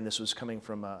doesn't matter, and this was coming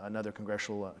from another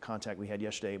congressional contact we had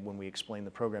yesterday when we explained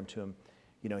the program to him.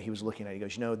 You know, he was looking at it, he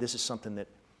goes, you know, this is something that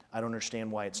I don't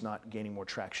understand why it's not gaining more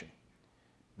traction,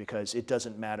 because it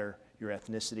doesn't matter your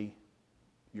ethnicity,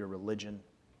 your religion,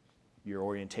 your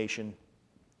orientation.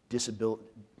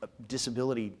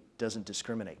 Disability doesn't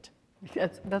discriminate.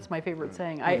 That's my favorite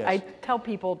saying. Yes. I tell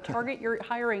people, target your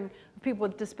hiring of people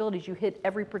with disabilities. You hit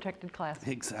every protected class.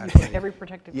 Exactly. Every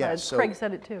protected Yeah, class. so- Craig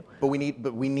said it too. But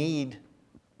we need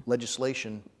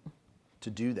legislation to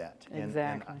do that.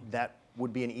 Exactly. And that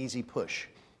would be an easy push.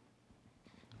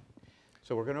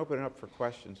 So we're going to open it up for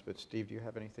questions, but Steve, do you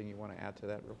have anything you want to add to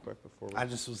that real quick before we... I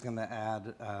just was going to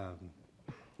add,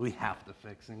 we have to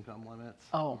fix income limits.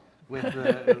 Oh. With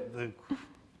the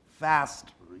fast,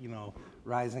 you know,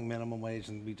 rising minimum wage,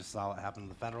 and we just saw it happen to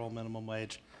the federal minimum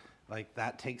wage, like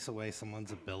that takes away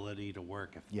someone's ability to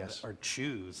work Yes. or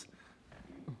choose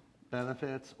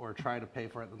benefits or try to pay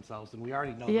for it themselves. And we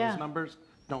already know Yeah. those numbers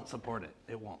don't support it.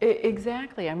 It won't.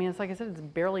 Exactly. I mean, it's like I said, it's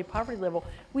barely poverty level.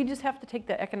 We just have to take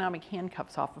the economic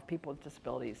handcuffs off of people with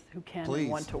disabilities who can Please.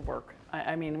 and want to work.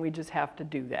 I mean, we just have to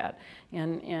do that.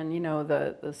 And you know,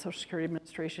 the Social Security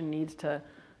Administration needs to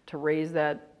raise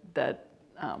that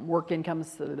work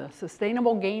incomes to the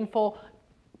sustainable gainful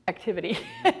activity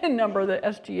number, the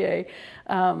SGA.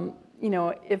 You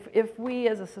know, if we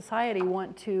as a society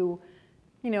want to,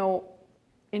 you know,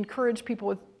 encourage people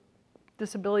with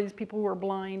disabilities, people who are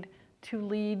blind, to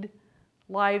lead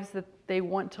lives that they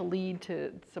want to lead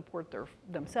to support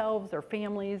themselves, their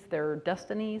families, their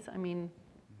destinies. I mean,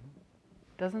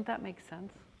 doesn't that make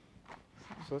sense?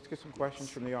 So let's get some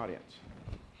questions from the audience.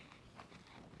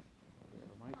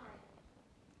 Mike?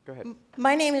 Go ahead.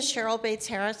 My name is Cheryl Bates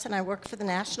Harris, and I work for the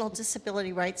National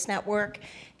Disability Rights Network.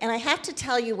 And I have to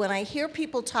tell you, when I hear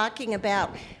people talking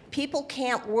about people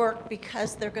can't work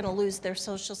because they're going to lose their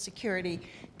Social Security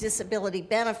disability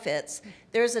benefits,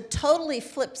 there's a totally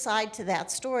flip side to that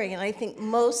story, and I think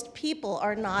most people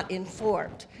are not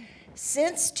informed.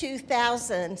 Since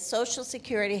 2000, Social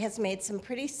Security has made some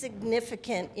pretty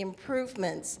significant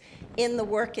improvements in the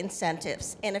work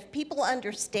incentives. And if people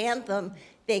understand them,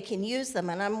 they can use them.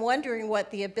 And I'm wondering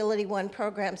what the AbilityOne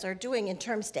programs are doing in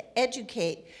terms to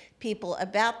educate people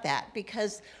about that.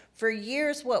 Because for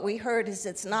years, what we heard is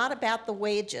it's not about the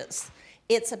wages.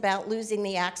 It's about losing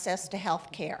the access to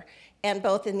health care. And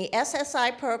both in the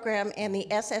SSI program and the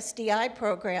SSDI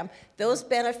program, those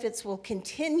benefits will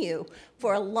continue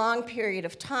for a long period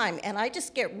of time. And I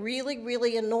just get really,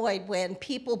 really annoyed when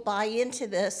people buy into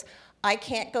this, I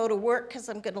can't go to work because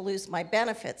I'm going to lose my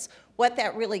benefits. What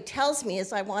that really tells me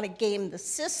is I want to game the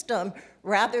system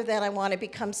rather than I want to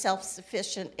become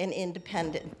self-sufficient and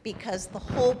independent, because the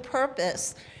whole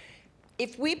purpose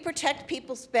if we protect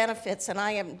people's benefits, and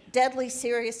I am deadly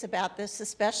serious about this,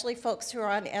 especially folks who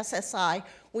are on SSI,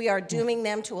 we are dooming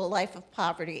them to a life of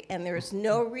poverty, and there's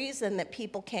no reason that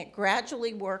people can't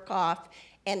gradually work off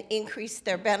and increase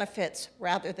their benefits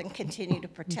rather than continue to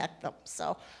protect them.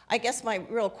 So I guess my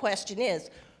real question is,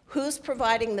 who's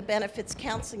providing the benefits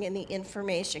counseling and the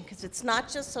information? Because it's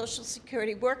not just Social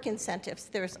Security work incentives.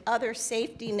 There's other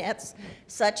safety nets,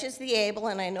 such as the ABLE,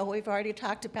 and I know we've already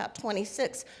talked about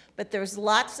 26, but there's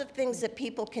lots of things that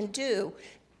people can do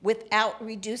without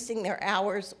reducing their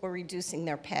hours or reducing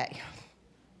their pay.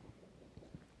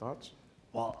 Thoughts?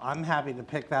 Well, I'm happy to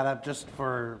pick that up just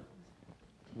for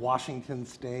Washington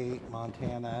State,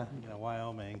 Montana,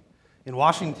 Wyoming. In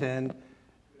Washington,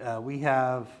 we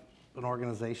have an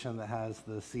organization that has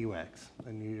the CWEX,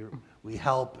 and we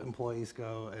help employees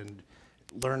go and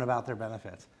learn about their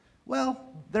benefits.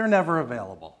 Well, they're never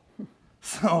available.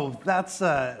 So that's,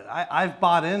 I've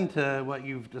bought into what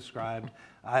you've described.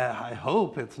 I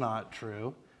hope it's not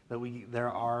true, that there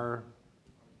are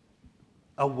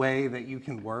a way that you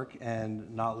can work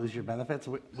and not lose your benefits.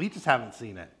 We just haven't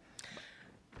seen it.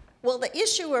 Well, the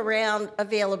issue around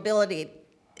availability,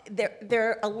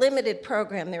 they're a limited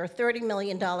program. They're a $30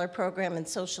 million program in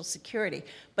Social Security,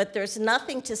 but there's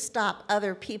nothing to stop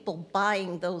other people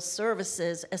buying those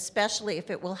services, especially if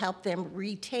it will help them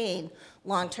retain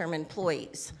long-term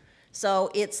employees.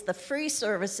 So it's the free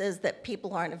services that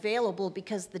people aren't available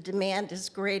because the demand is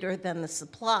greater than the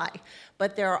supply.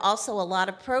 But there are also a lot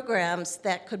of programs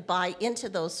that could buy into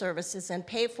those services and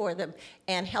pay for them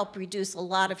and help reduce a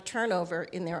lot of turnover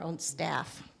in their own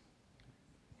staff.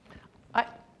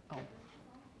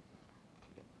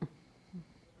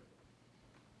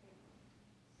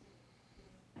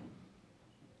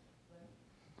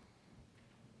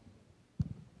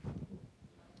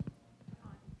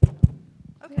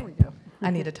 There we go. I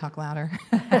need to talk louder.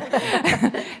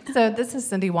 So this is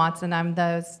Cindy Watson. I'm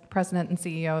the president and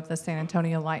CEO of the San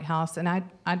Antonio Lighthouse, and I'd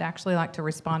actually like to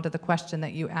respond to the question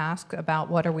that you asked about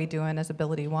what are we doing as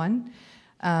AbilityOne.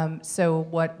 So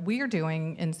what we are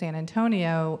doing in San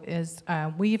Antonio is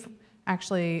we've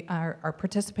actually are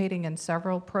participating in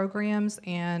several programs,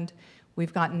 and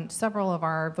we've gotten several of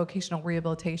our vocational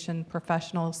rehabilitation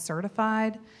professionals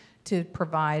certified to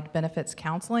provide benefits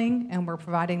counseling, and we're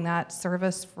providing that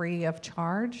service free of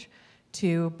charge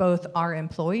to both our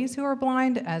employees who are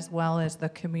blind as well as the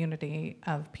community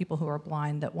of people who are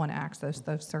blind that want to access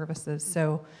those services.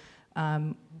 So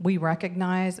we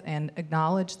recognize and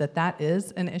acknowledge that that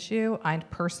is an issue. I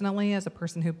personally, as a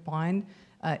person who's blind,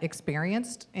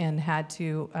 experienced and had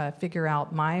to figure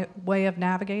out my way of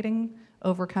navigating,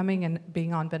 overcoming, and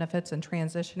being on benefits and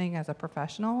transitioning as a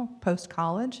professional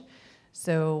post-college.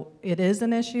 So it is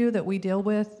an issue that we deal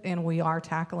with, and we are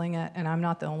tackling it, and I'm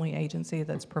not the only agency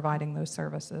that's providing those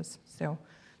services. So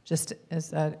just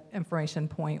as an information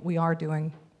point,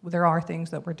 there are things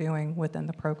that we're doing within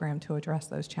the program to address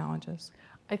those challenges.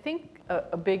 I think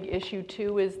a big issue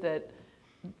too is that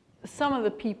some of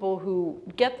the people who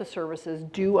get the services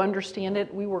do understand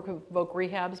it. We work with voc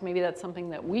rehabs. Maybe that's something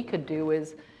that we could do,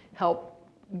 is help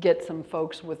get some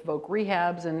folks with voc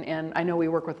rehabs, and I know we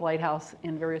work with Lighthouse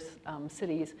in various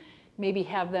cities, maybe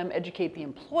have them educate the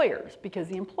employers, because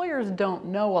the employers don't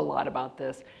know a lot about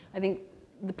this. I think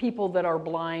the people that are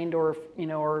blind or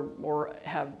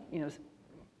have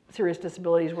serious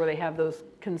disabilities where they have those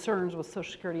concerns with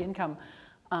Social Security income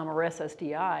or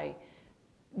SSDI,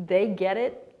 they get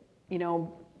it.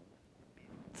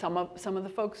 Some of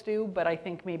the folks do, but I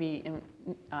think maybe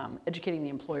educating the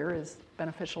employer is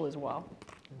beneficial as well.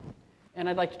 And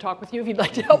I'd like to talk with you if you'd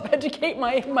like to help educate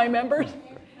my members.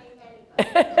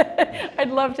 I'd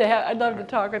love to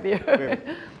talk with you.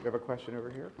 We have a question over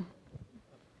here.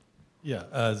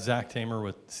 Yeah, Zach Tamer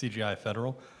with CGI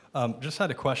Federal. Just had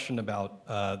a question about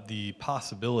the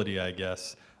possibility, I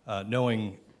guess,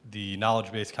 knowing the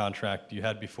knowledge-based contract you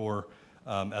had before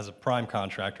as a prime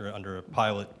contractor under a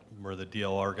pilot where the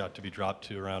DLR got to be dropped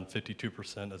to around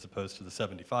 52% as opposed to the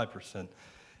 75%.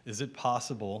 Is it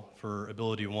possible for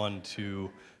AbilityOne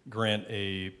to grant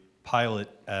a pilot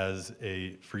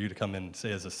for you to come in,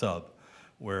 say, as a sub,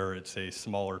 where it's a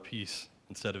smaller piece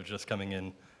instead of just coming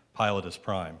in pilot as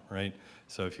prime, right?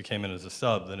 So if you came in as a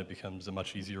sub, then it becomes a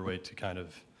much easier way to kind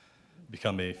of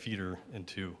become a feeder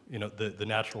into the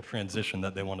natural transition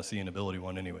that they want to see in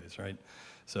AbilityOne anyways, right?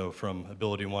 So from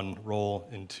AbilityOne role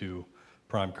into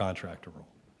prime contractor role.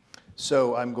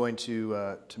 So I'm going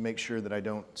to make sure that I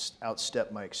don't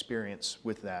outstep my experience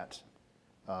with that,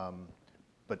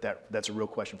 but that's a real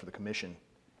question for the commission,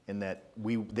 in that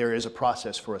there is a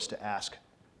process for us to ask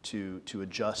to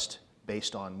adjust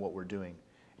based on what we're doing.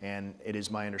 And it is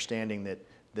my understanding that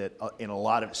that in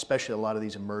especially a lot of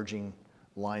these emerging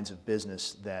lines of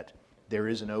business, that there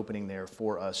is an opening there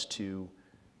for us to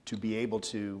be able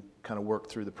to kind of work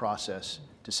through the process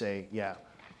to say, yeah,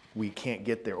 we can't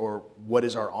get there, or what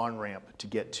is our on-ramp to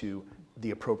get to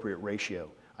the appropriate ratio.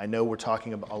 I know we're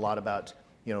talking a lot about,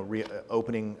 you know,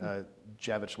 opening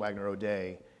Javits Wagner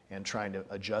O'Day and trying to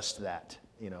adjust that,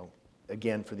 you know,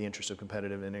 again, for the interest of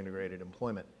competitive and integrated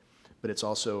employment. But it's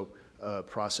also a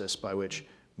process by which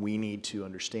we need to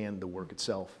understand the work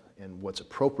itself and what's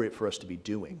appropriate for us to be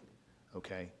doing,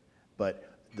 okay? But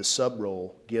the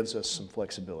sub-role gives us some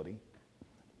flexibility,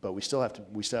 but we still have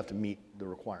to meet the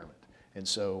requirement. And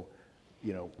so,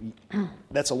 you know,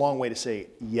 that's a long way to say,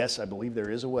 yes, I believe there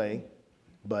is a way,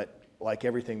 but like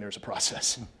everything, there's a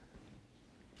process. All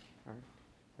right.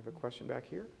 I have a question back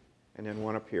here, and then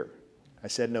one up here. I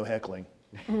said no heckling.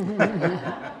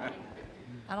 I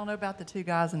don't know about the two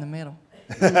guys in the middle.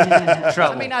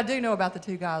 Trouble. I mean, I do know about the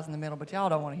two guys in the middle, but y'all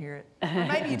don't want to hear it. Or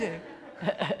maybe you do.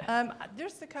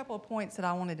 There's a couple of points that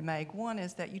I wanted to make. One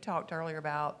is that you talked earlier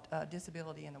about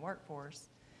disability in the workforce,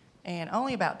 and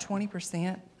only about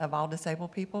 20% of all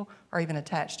disabled people are even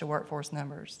attached to workforce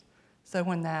numbers. So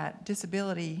when that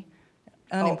disability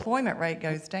unemployment rate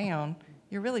goes down,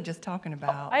 you're really just talking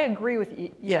about... I agree with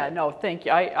you. Yeah, no, thank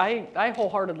you. I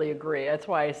wholeheartedly agree. That's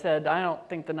why I said I don't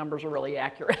think the numbers are really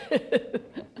accurate.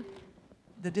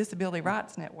 The Disability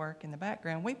Rights Network in the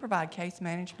background, we provide case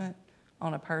management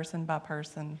on a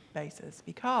person-by-person basis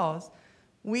because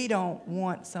we don't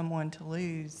want someone to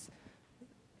lose.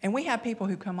 And we have people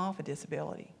who come off a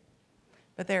disability.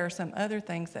 But there are some other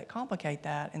things that complicate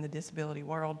that in the disability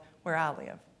world where I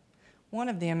live. One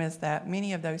of them is that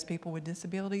many of those people with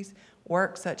disabilities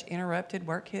have such interrupted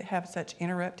work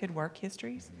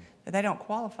histories that they don't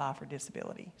qualify for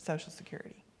disability, Social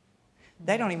Security.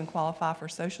 They don't even qualify for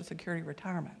Social Security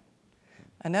retirement.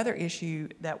 Another issue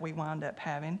that we wind up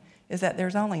having is that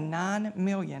there's only 9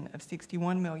 million of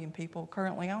 61 million people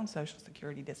currently on Social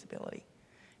Security disability,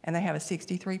 and they have a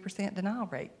 63% denial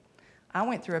rate. I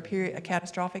went through a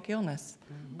catastrophic illness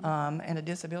and a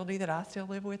disability that I still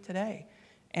live with today,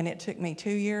 and it took me 2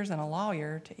 years and a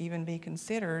lawyer to even be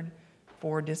considered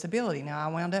for disability. Now,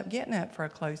 I wound up getting it for a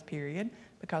closed period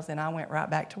because then I went right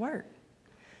back to work.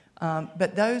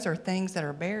 But those are things that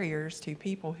are barriers to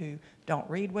people who don't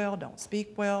read well, don't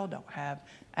speak well, don't have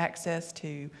access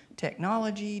to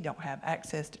technology, don't have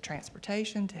access to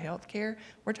transportation, to health care.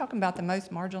 We're talking about the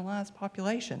most marginalized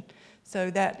population.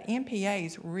 So that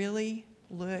MPAs really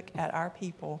look at our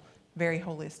people very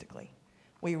holistically.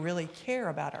 We really care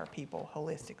about our people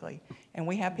holistically. And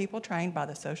we have people trained by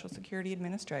the Social Security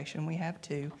Administration. We have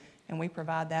 2. And we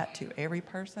provide that to every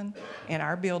person in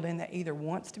our building that either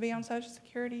wants to be on Social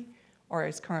Security or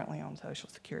is currently on Social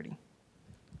Security.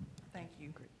 Thank you.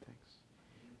 Great, thanks.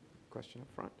 Question up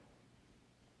front.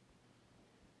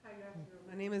 Hi, good afternoon.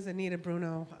 My name is Anita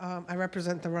Bruno. I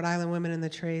represent the Rhode Island Women in the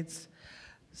Trades.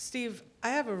 Steve, I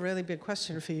have a really big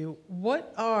question for you. What's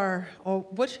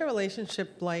your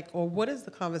relationship like, or what is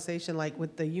the conversation like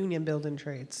with the union building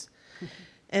trades?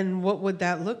 And what would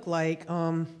that look like?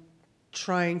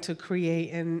 Trying to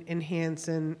create and enhance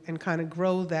and kind of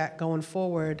grow that going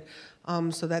forward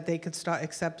so that they could start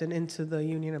accepting into the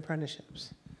union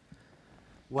apprenticeships?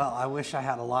 Well, I wish I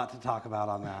had a lot to talk about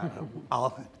on that.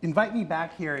 Invite me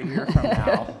back here a year from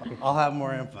now. I'll have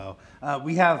more info.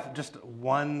 We have just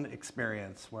one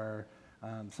experience where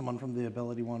someone from the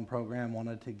AbilityOne program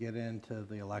wanted to get into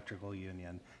the electrical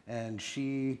union, and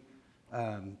she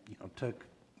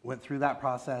went through that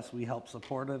process. We helped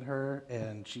supported her,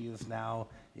 and she is now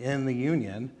in the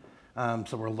union.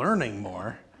 So we're learning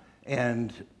more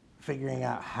and figuring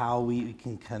out how we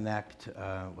can connect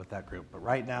with that group. But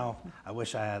right now, I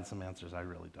wish I had some answers. I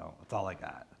really don't. That's all I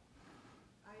got.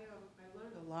 I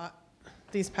learned a lot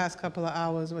these past couple of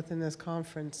hours within this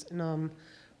conference. And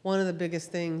one of the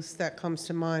biggest things that comes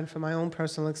to mind from my own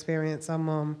personal experience, I'm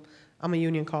a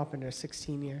union carpenter,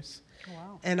 16 years.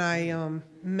 Wow. And I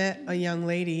met a young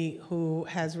lady who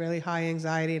has really high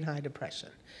anxiety and high depression.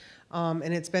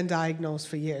 And it's been diagnosed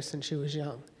for years since she was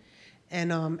young.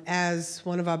 And as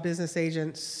one of our business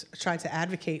agents tried to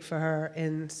advocate for her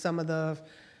in some of the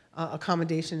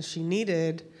accommodations she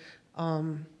needed,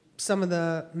 some of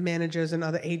the managers and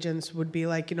other agents would be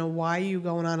like, why are you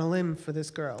going on a limb for this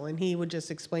girl? And he would just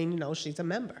explain, she's a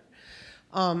member.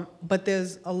 But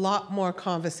there's a lot more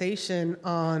conversation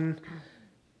on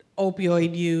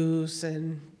opioid use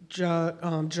and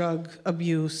drug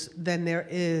abuse than there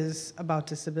is about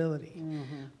disability.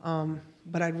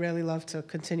 But I'd really love to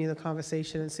continue the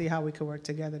conversation and see how we could work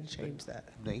together to change that.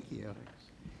 Thank you.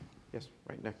 Yes,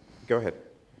 right next. Go ahead.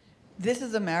 this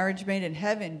is a marriage made in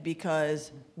heaven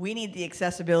because we need the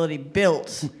accessibility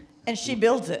built, and she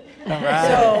builds it. Right.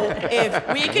 So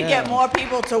if we could get more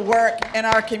people to work in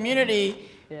our community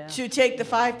to take the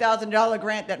 $5,000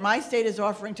 grant that my state is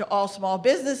offering to all small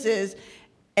businesses,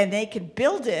 and they can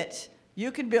build it,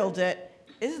 you can build it,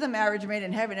 this is a marriage made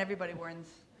in heaven, everybody wins.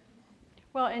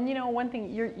 Well, and you know, one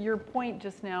thing, your point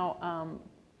just now,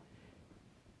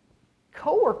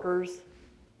 coworkers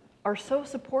are so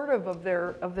supportive of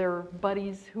their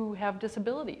buddies who have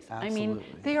disabilities. Absolutely. I mean,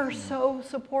 they are so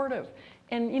supportive.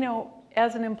 And you know,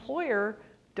 as an employer,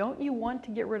 don't you want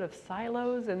to get rid of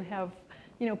silos and have,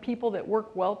 you know, people that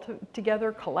work well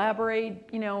together, collaborate,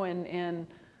 you know, and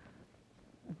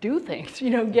do things, you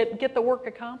know, get the work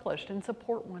accomplished and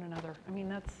support one another. I mean,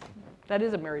 that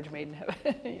is a marriage made in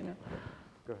heaven, you know.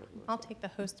 Go ahead. I'll take the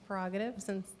host prerogative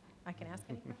since I can ask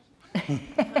any questions.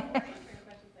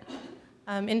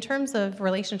 In terms of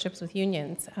relationships with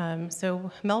unions,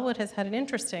 so Melwood has had an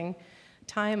interesting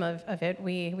time of it.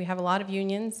 We have a lot of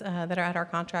unions that are at our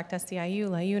contract, SCIU,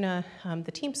 LIUNA,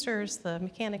 the Teamsters, the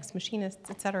mechanics,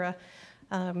 machinists, et cetera.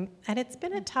 And it's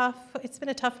been a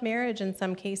tough marriage in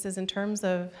some cases in terms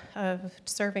of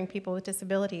serving people with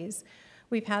disabilities.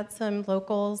 We've had some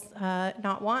locals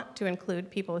not want to include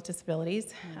people with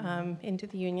disabilities into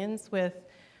the unions, with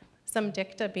some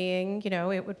dicta being, you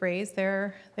know, it would raise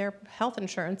their health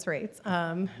insurance rates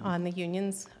on the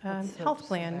union's health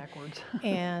plan.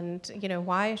 And, you know,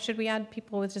 why should we add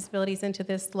people with disabilities into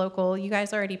this local? You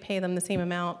guys already pay them the same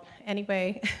amount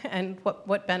anyway, and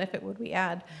what benefit would we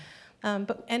add?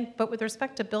 But with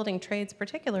respect to building trades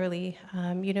particularly,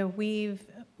 you know, we've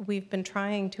been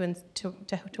trying to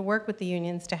work with the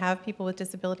unions to have people with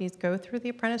disabilities go through the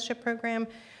apprenticeship program.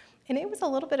 And it was a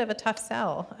little bit of a tough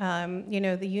sell. You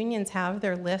know, the unions have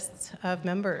their lists of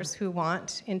members who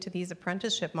want into these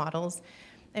apprenticeship models,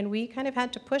 and we kind of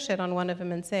had to push it on one of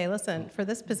them and say, listen, for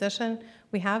this position,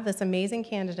 we have this amazing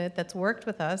candidate that's worked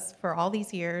with us for all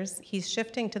these years. He's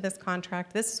shifting to this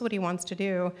contract. This is what he wants to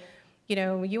do. You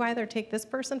know, you either take this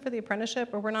person for the apprenticeship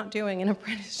or we're not doing an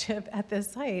apprenticeship at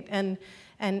this site. And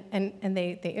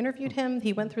they interviewed him,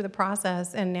 he went through the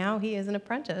process, and now he is an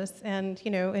apprentice. And, you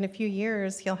know, in a few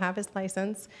years, he'll have his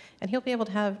license, and he'll be able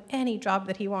to have any job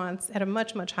that he wants at a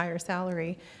much, much higher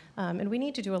salary. And we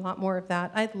need to do a lot more of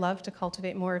that. I'd love to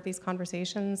cultivate more of these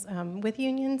conversations with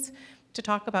unions to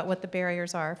talk about what the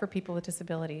barriers are for people with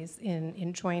disabilities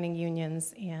in joining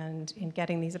unions and in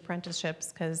getting these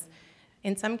apprenticeships, because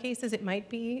in some cases, it might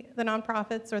be the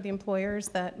nonprofits or the employers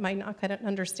that might not kind of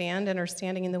understand and are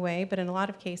standing in the way, but in a lot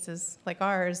of cases, like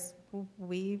ours,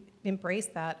 we embrace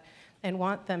that and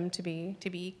want them to be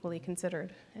equally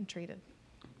considered and treated.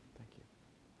 Thank you.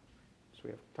 So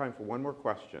we have time for one more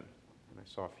question, and I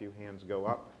saw a few hands go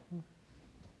up.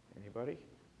 Anybody?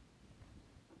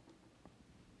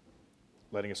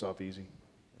 Letting us off easy.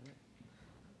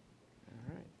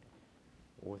 All right.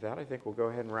 Well, with that, I think we'll go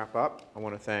ahead and wrap up. I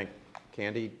want to thank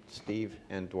Candy, Steve,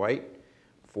 and Dwight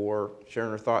for sharing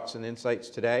their thoughts and insights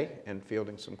today and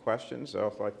fielding some questions. I'd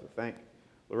also like to thank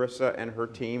Larissa and her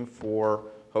team for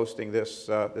hosting this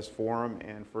forum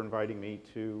and for inviting me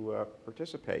to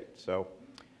participate. So,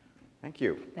 thank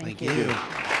you. Thank you.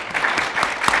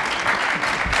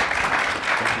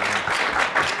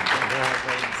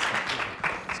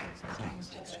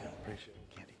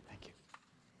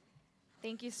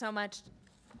 Thank you so much.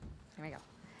 Here we go.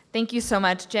 Thank you so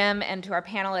much, Jim, and to our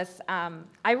panelists.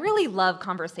 I really love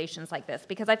conversations like this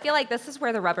because I feel like this is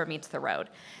where the rubber meets the road.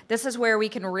 This is where we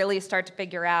can really start to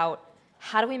figure out,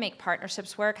 how do we make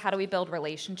partnerships work? How do we build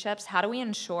relationships? How do we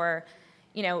ensure,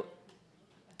 you know,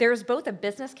 there's both a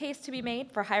business case to be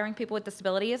made for hiring people with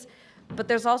disabilities, but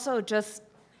there's also just,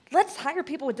 let's hire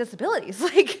people with disabilities.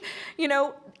 Like, you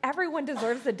know, everyone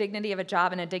deserves the dignity of a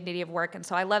job and a dignity of work, and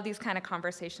so I love these kind of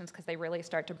conversations because they really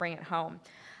start to bring it home.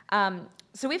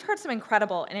 So we've heard some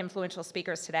incredible and influential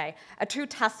speakers today, a true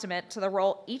testament to the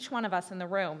role each one of us in the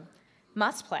room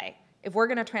must play if we're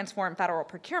going to transform federal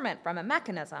procurement from a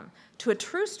mechanism to a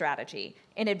true strategy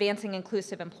in advancing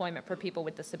inclusive employment for people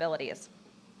with disabilities.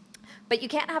 But you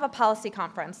can't have a policy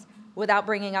conference without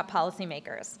bringing up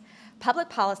policymakers. Public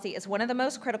policy is one of the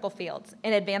most critical fields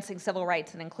in advancing civil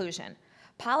rights and inclusion.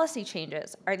 Policy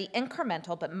changes are the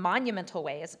incremental but monumental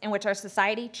ways in which our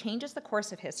society changes the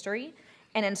course of history,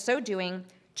 and in so doing,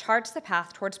 charts the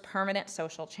path towards permanent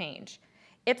social change.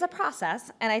 It's a process,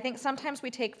 and I think sometimes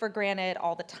we take for granted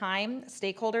all the time,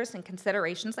 stakeholders, and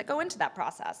considerations that go into that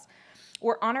process.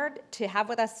 We're honored to have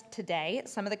with us today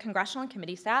some of the congressional and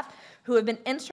committee staff who have been instrumental